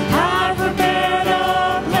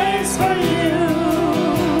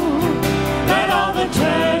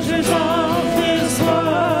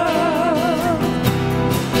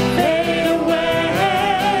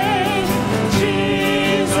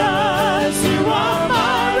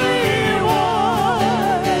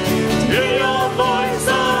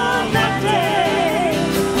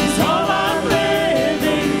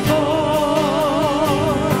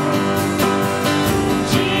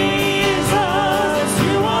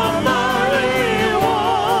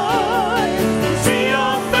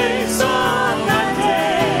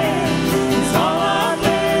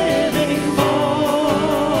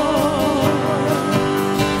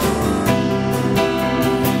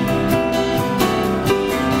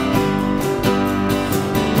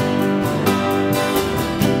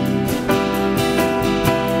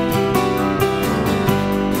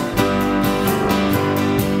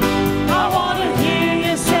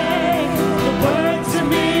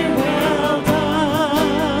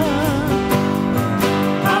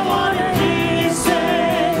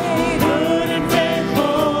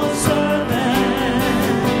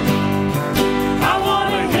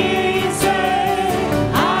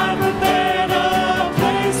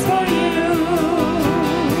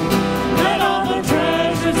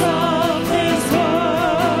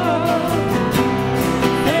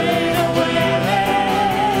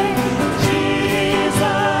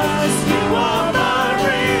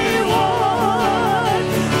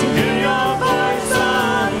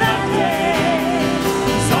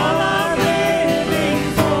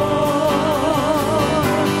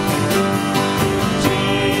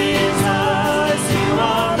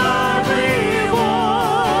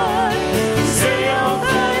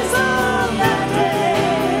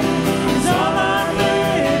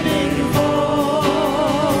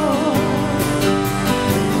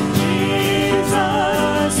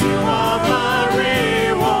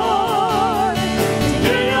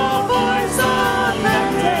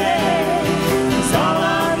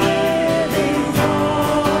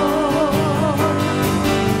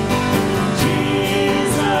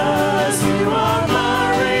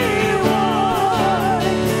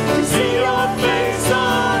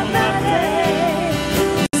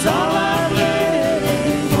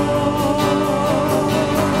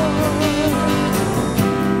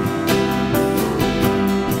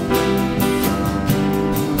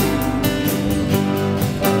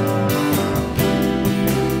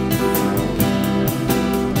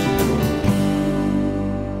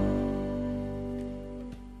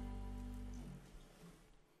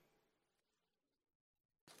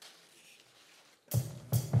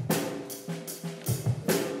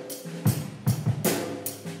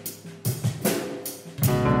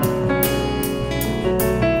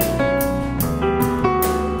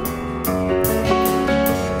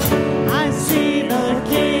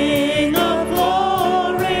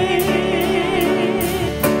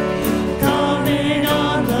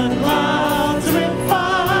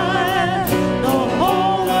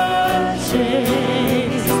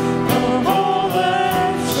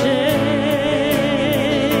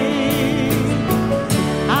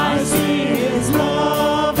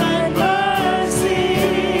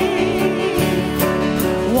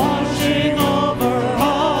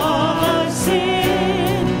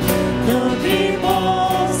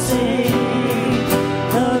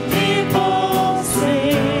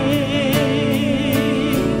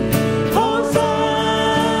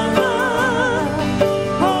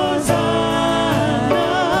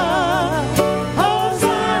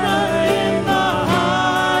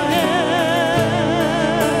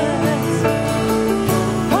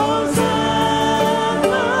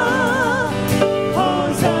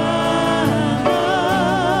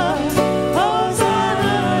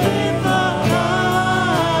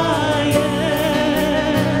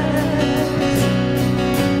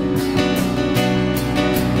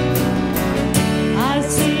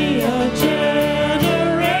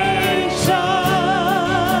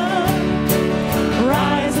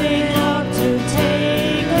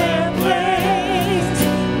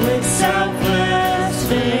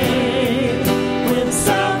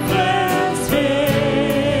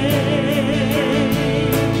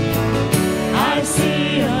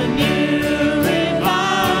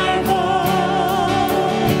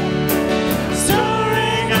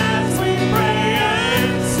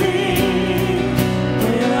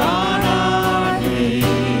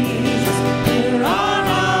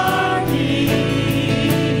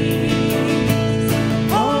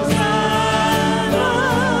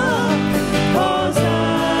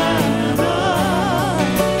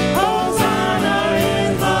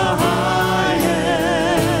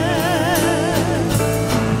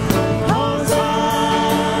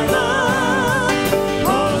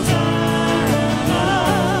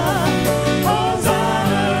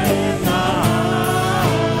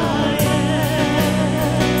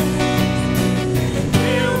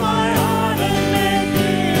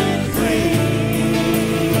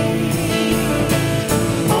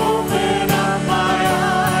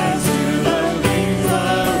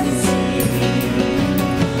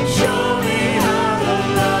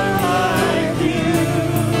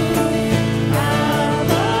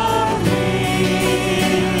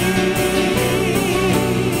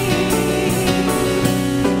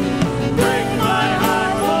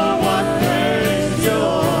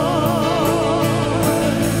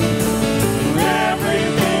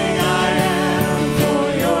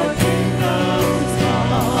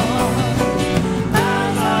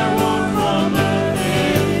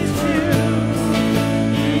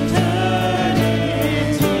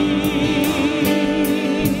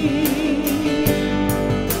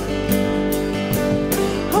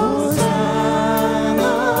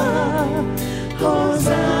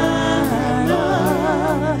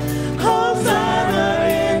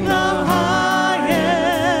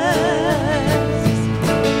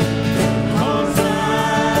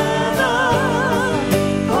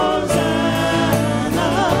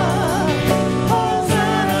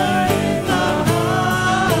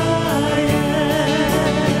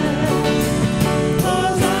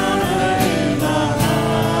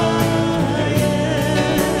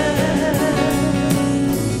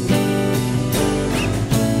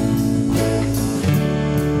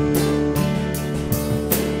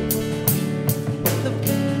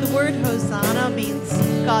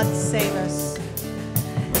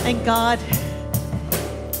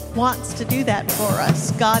wants to do that for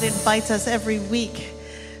us. God invites us every week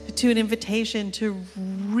to an invitation to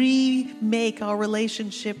remake our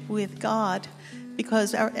relationship with God,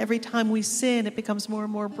 because every time we sin, it becomes more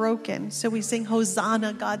and more broken. So we sing,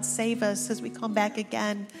 Hosanna, God save us, as we come back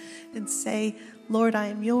again and say, Lord, I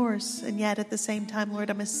am yours. And yet at the same time, Lord,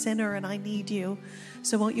 I'm a sinner and I need you.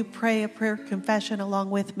 So won't you pray a prayer of confession along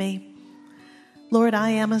with me? Lord, I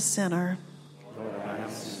am a sinner.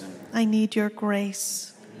 I need your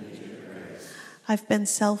grace. I've been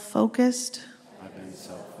self-focused.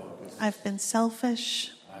 I've been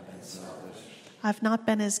selfish. I've not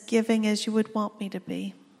been as giving as you would want me to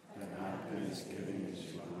be.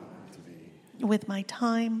 With my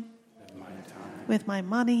time, with my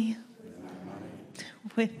money,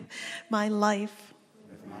 with my life.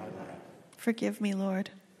 Forgive me, Lord.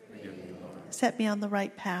 Set me on the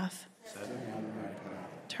right path.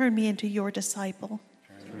 Turn me into your disciple.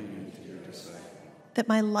 That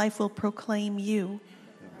my life will proclaim you.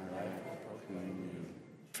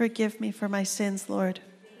 Forgive me for my sins, Lord.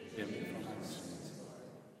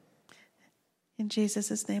 In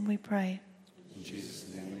Jesus' name we pray. In Jesus'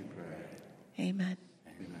 name we pray. Amen.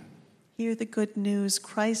 Amen. Hear the good news.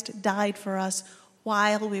 Christ died for us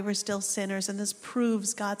while we were still sinners, and this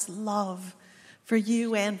proves God's love for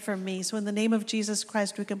you and for me. So in the name of Jesus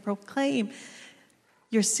Christ, we can proclaim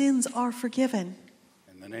your sins are forgiven.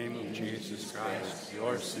 In the name of Jesus Christ,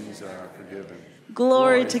 your sins are forgiven.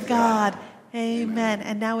 Glory to God. Amen.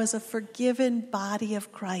 And now, as a forgiven body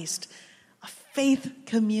of Christ, a faith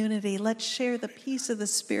community, let's share the peace of the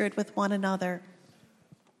Spirit with one another.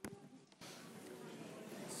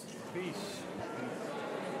 Peace.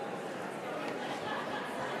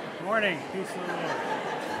 Good morning. Peace of the Lord.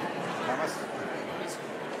 Thomas?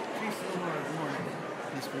 Peace of the Lord. Good morning.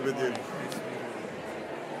 Peace be with you.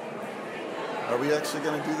 Are we actually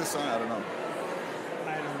going to do this song? I don't know.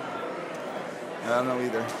 I don't know. I don't know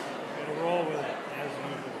either. Gotta roll with it, as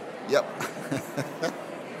usual. Yep.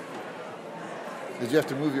 Did you have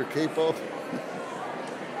to move your capo? For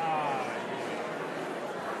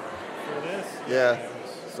this? Yeah.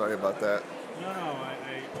 Sorry about that. No,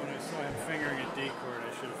 when I saw him fingering a D chord,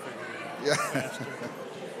 I should have figured it out Yeah. faster.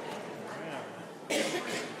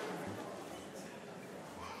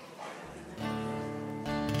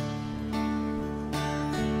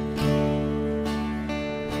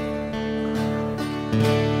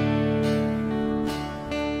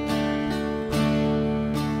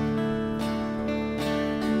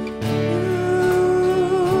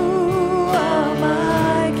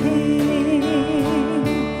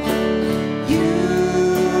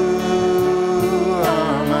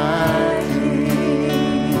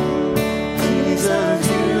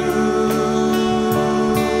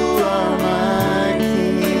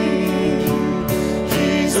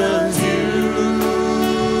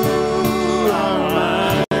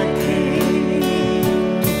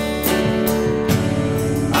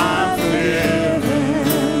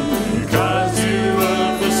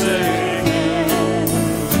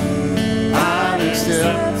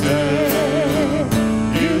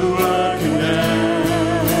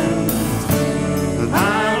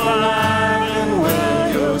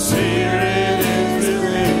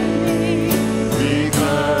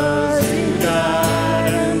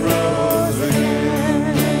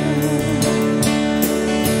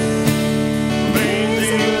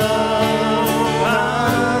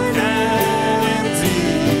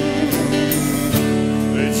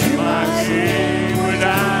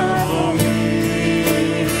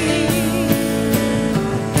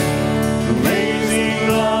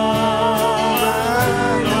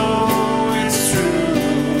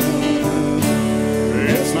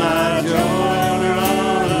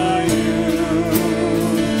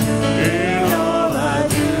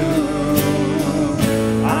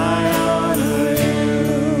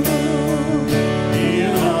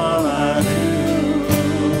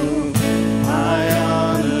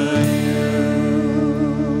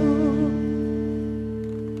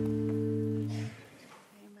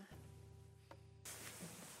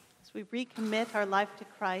 Recommit our life to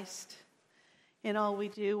Christ. In all we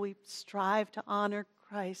do, we strive to honor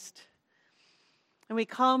Christ. And we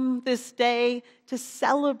come this day to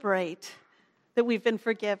celebrate that we've been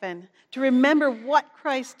forgiven, to remember what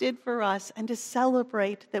Christ did for us, and to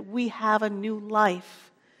celebrate that we have a new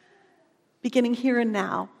life beginning here and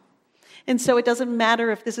now. And so it doesn't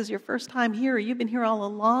matter if this is your first time here or you've been here all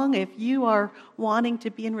along. If you are wanting to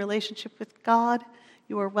be in relationship with God,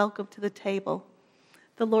 you are welcome to the table.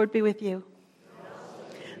 The Lord be with you.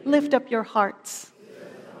 Lift up your hearts.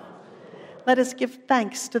 Let us give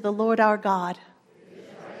thanks to the Lord our God.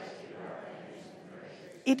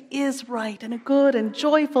 It is right and a good and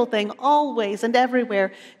joyful thing always and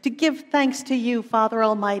everywhere to give thanks to you, Father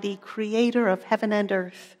Almighty, creator of heaven and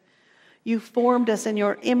earth. You formed us in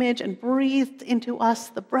your image and breathed into us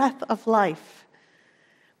the breath of life.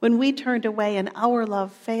 When we turned away and our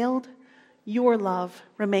love failed, your love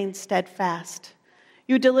remained steadfast.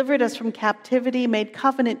 You delivered us from captivity, made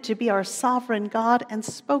covenant to be our sovereign God, and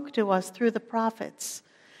spoke to us through the prophets.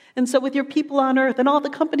 And so with your people on earth and all the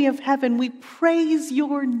company of heaven, we praise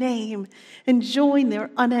your name and join their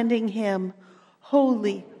unending hymn.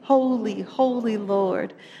 Holy, holy, holy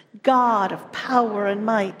Lord, God of power and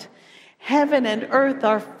might. Heaven and earth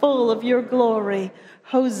are full of your glory.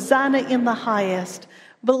 Hosanna in the highest.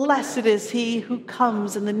 Blessed is he who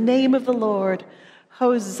comes in the name of the Lord.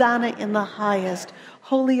 Hosanna in the highest.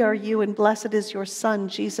 Holy are you, and blessed is your Son,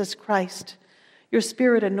 Jesus Christ. Your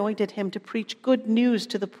Spirit anointed him to preach good news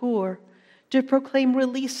to the poor, to proclaim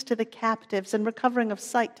release to the captives and recovering of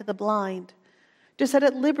sight to the blind, to set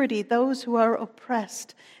at liberty those who are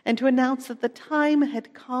oppressed, and to announce that the time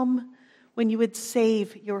had come when you would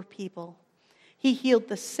save your people. He healed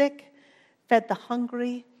the sick, fed the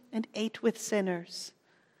hungry, and ate with sinners.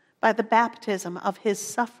 By the baptism of his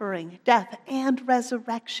suffering, death, and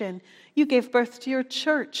resurrection, you gave birth to your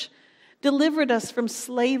church, delivered us from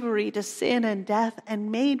slavery to sin and death,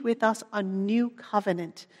 and made with us a new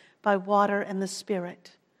covenant by water and the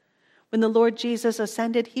Spirit. When the Lord Jesus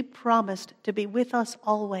ascended, he promised to be with us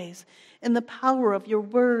always in the power of your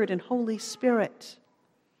word and Holy Spirit.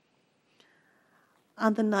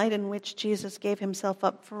 On the night in which Jesus gave himself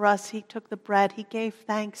up for us, he took the bread. He gave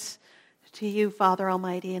thanks to you, Father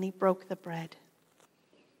Almighty, and he broke the bread.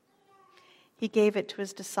 He gave it to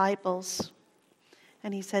his disciples,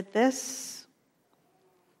 and he said, "This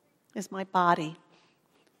is my body,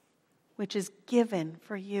 which is given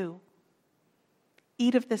for you.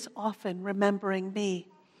 Eat of this often, remembering me."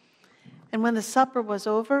 And when the supper was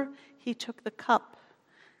over, he took the cup,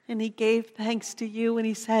 and he gave thanks to you, and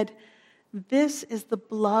he said, "This is the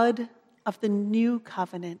blood of the new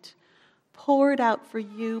covenant, poured out for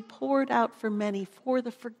you, poured out for many, for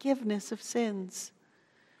the forgiveness of sins.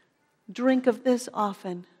 Drink of this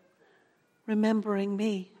often, remembering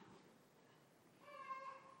me."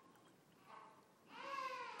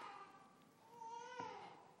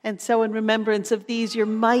 And so in remembrance of these, your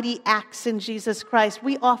mighty acts in Jesus Christ,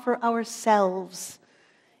 we offer ourselves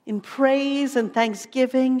in praise and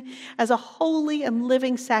thanksgiving as a holy and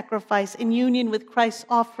living sacrifice in union with Christ's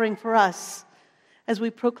offering for us as we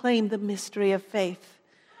proclaim the mystery of faith.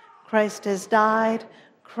 Christ has died,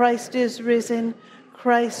 Christ is risen,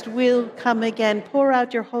 Christ will come again. Pour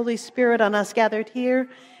out your Holy Spirit on us gathered here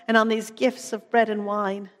and on these gifts of bread and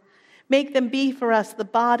wine. Make them be for us the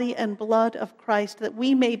body and blood of Christ, that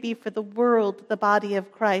we may be for the world the body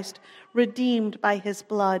of Christ, redeemed by his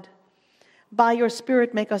blood. By your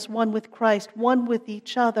Spirit, make us one with Christ, one with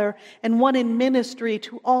each other, and one in ministry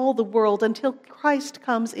to all the world until Christ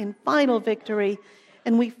comes in final victory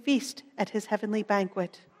and we feast at his heavenly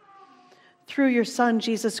banquet. Through your Son,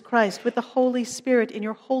 Jesus Christ, with the Holy Spirit in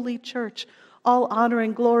your holy church, all honor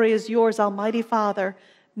and glory is yours, Almighty Father,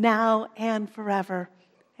 now and forever.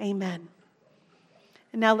 Amen.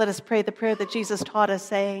 And now let us pray the prayer that Jesus taught us,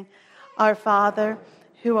 saying, "Our Father,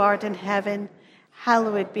 who art in heaven,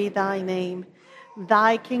 hallowed be thy name.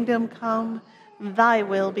 Thy kingdom come, thy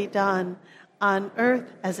will be done, on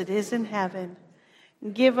earth as it is in heaven.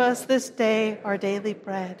 Give us this day our daily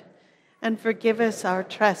bread, and forgive us our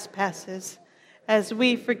trespasses, as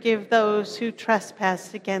we forgive those who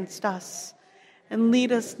trespass against us. And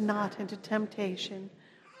lead us not into temptation,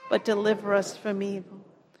 but deliver us from evil.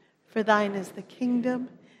 For thine is the kingdom,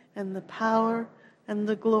 and the power, and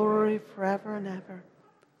the glory forever and ever.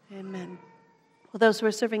 Amen." Will those who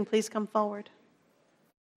are serving please come forward?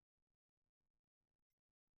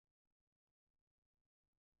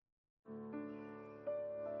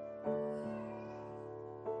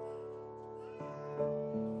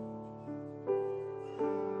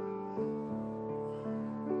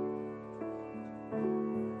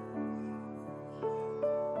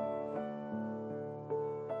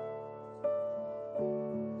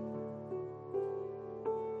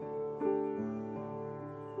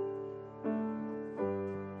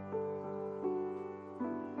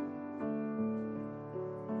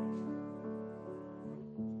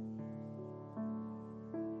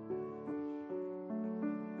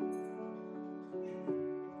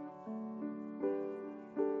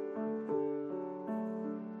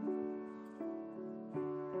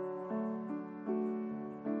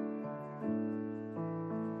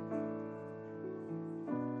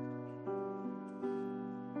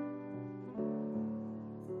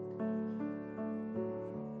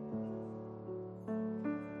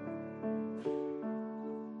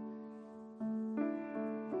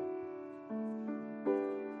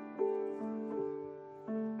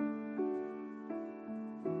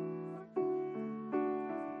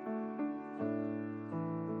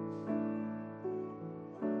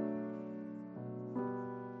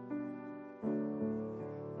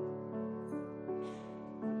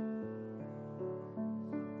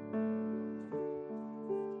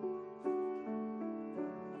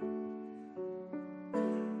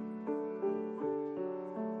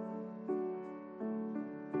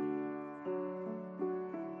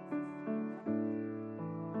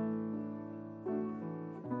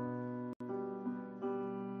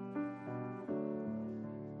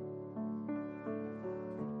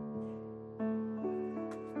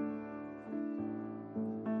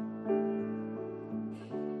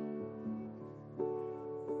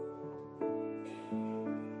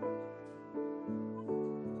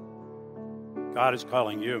 God is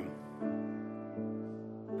calling you,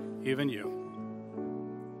 even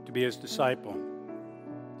you, to be his disciple,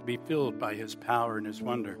 to be filled by his power and his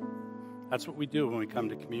wonder. That's what we do when we come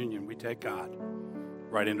to communion. We take God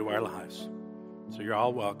right into our lives. So you're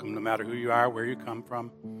all welcome, no matter who you are, where you come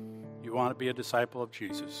from. You want to be a disciple of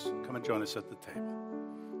Jesus, come and join us at the table.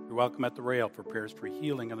 You're welcome at the rail for prayers for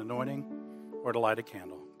healing and anointing, or to light a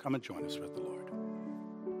candle. Come and join us with the Lord.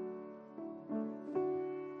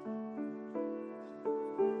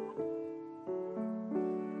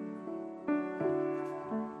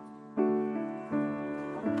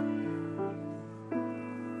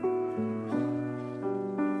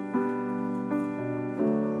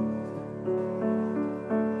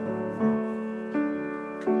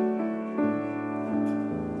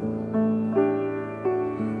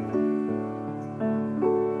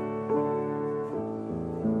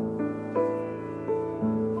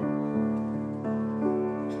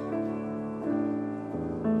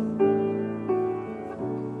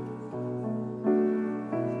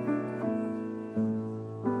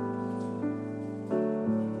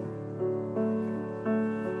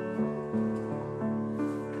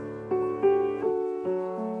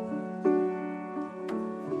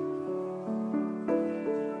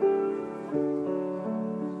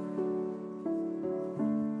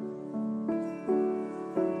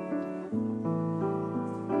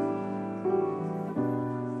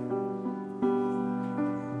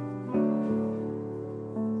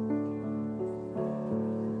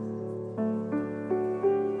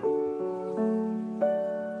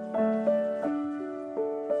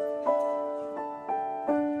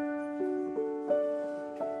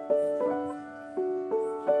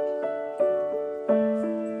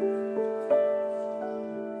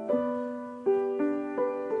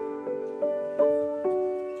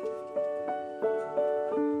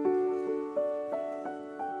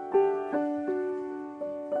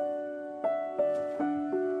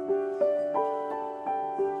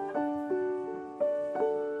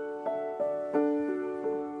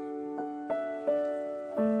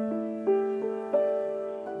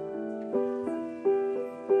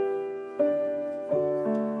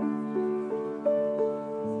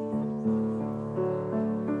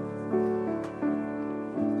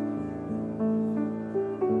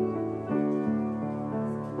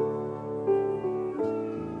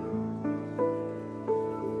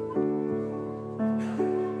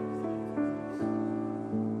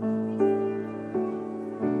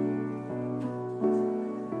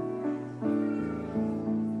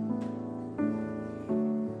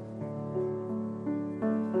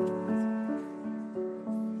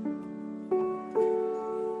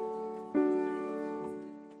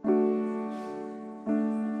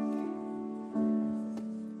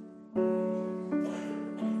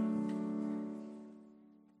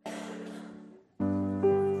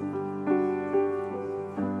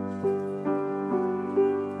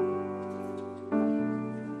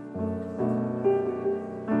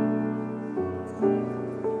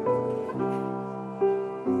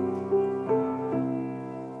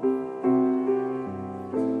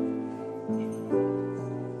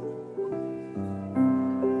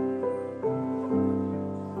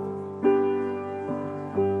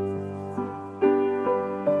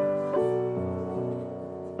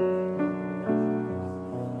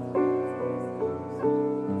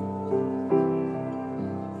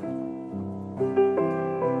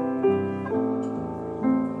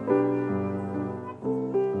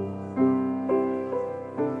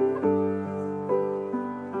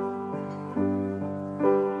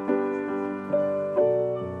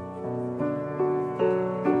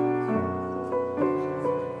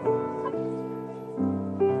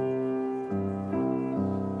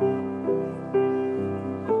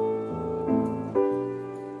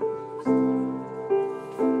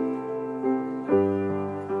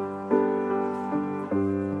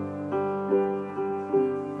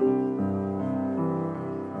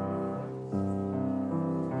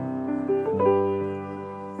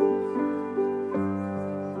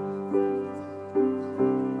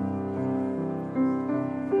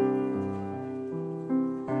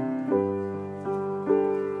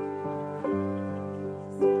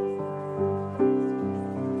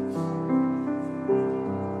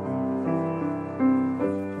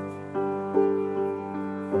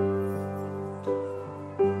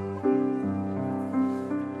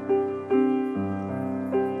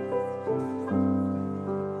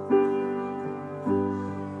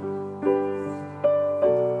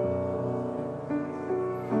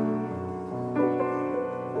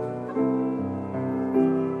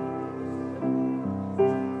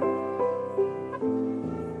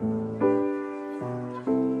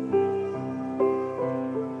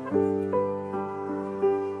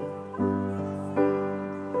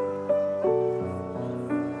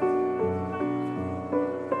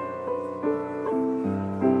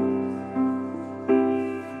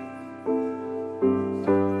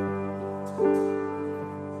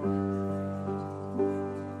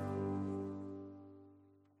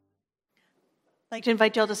 I'd like to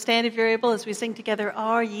invite you all to stand if you're able as we sing together,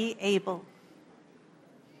 Are Ye Able?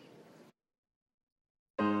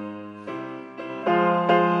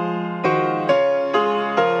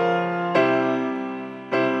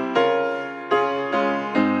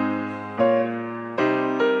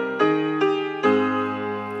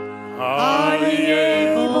 Are ye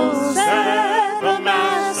able, said the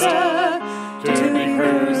Master, to be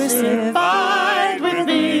crucified with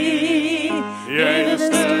me? Yea, the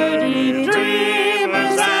sturdy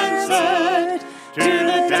dreamers answered, to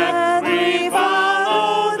the death we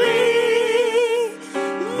follow thee.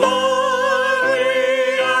 Lord,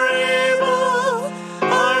 we are able,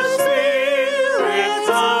 our spirits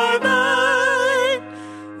are thine.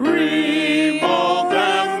 Remold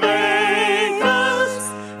them, make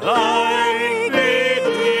us like thee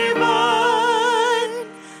divine.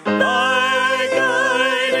 Thy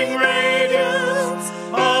guiding radiance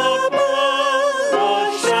above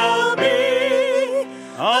us shall be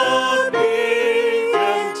a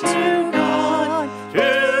beacon to God, to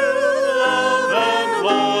love and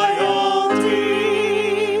loyalty.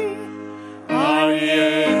 Are ye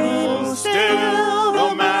able still, the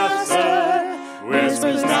Master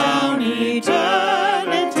whispers down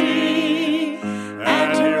eternity,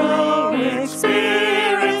 and heroic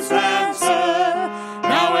spirits answer,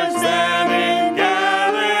 now as then in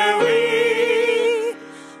Galilee.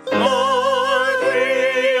 Lord,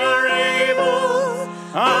 we are able,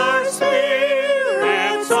 our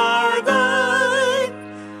spirits are thine.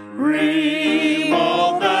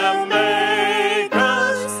 Remold them, make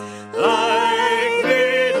us like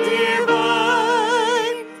thee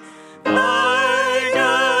divine. Thy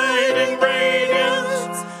guiding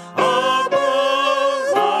radiance above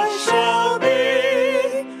us shall be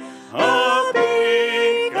a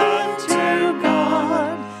beacon to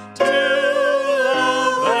God, to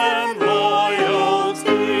love and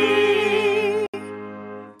loyalty.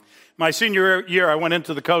 My senior year, I went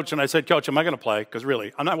into the coach and I said, Coach, am I going to play? Because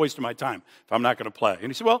really, I'm not wasting my time if I'm not going to play. And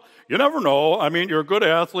he said, well, you never know. I mean, you're a good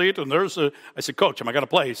athlete, and I said, Coach, am I going to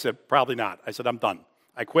play? He said, probably not. I said, I'm done.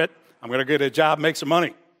 I quit. I'm going to get a job, make some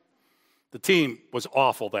money. The team was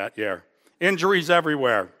awful that year. Injuries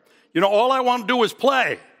everywhere. You know, all I wanted to do was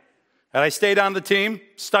play. Had I stayed on the team,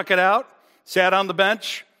 stuck it out, sat on the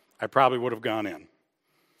bench, I probably would have gone in.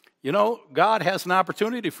 You know, God has an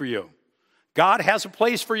opportunity for you. God has a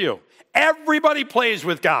place for you. Everybody plays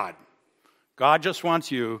with God. God just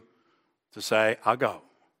wants you to say, I'll go,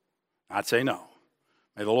 not say no.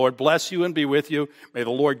 May the Lord bless you and be with you. May the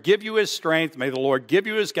Lord give you his strength. May the Lord give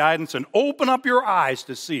you his guidance and open up your eyes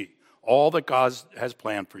to see all that God has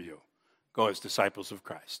planned for you. Go as disciples of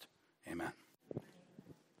Christ. Amen.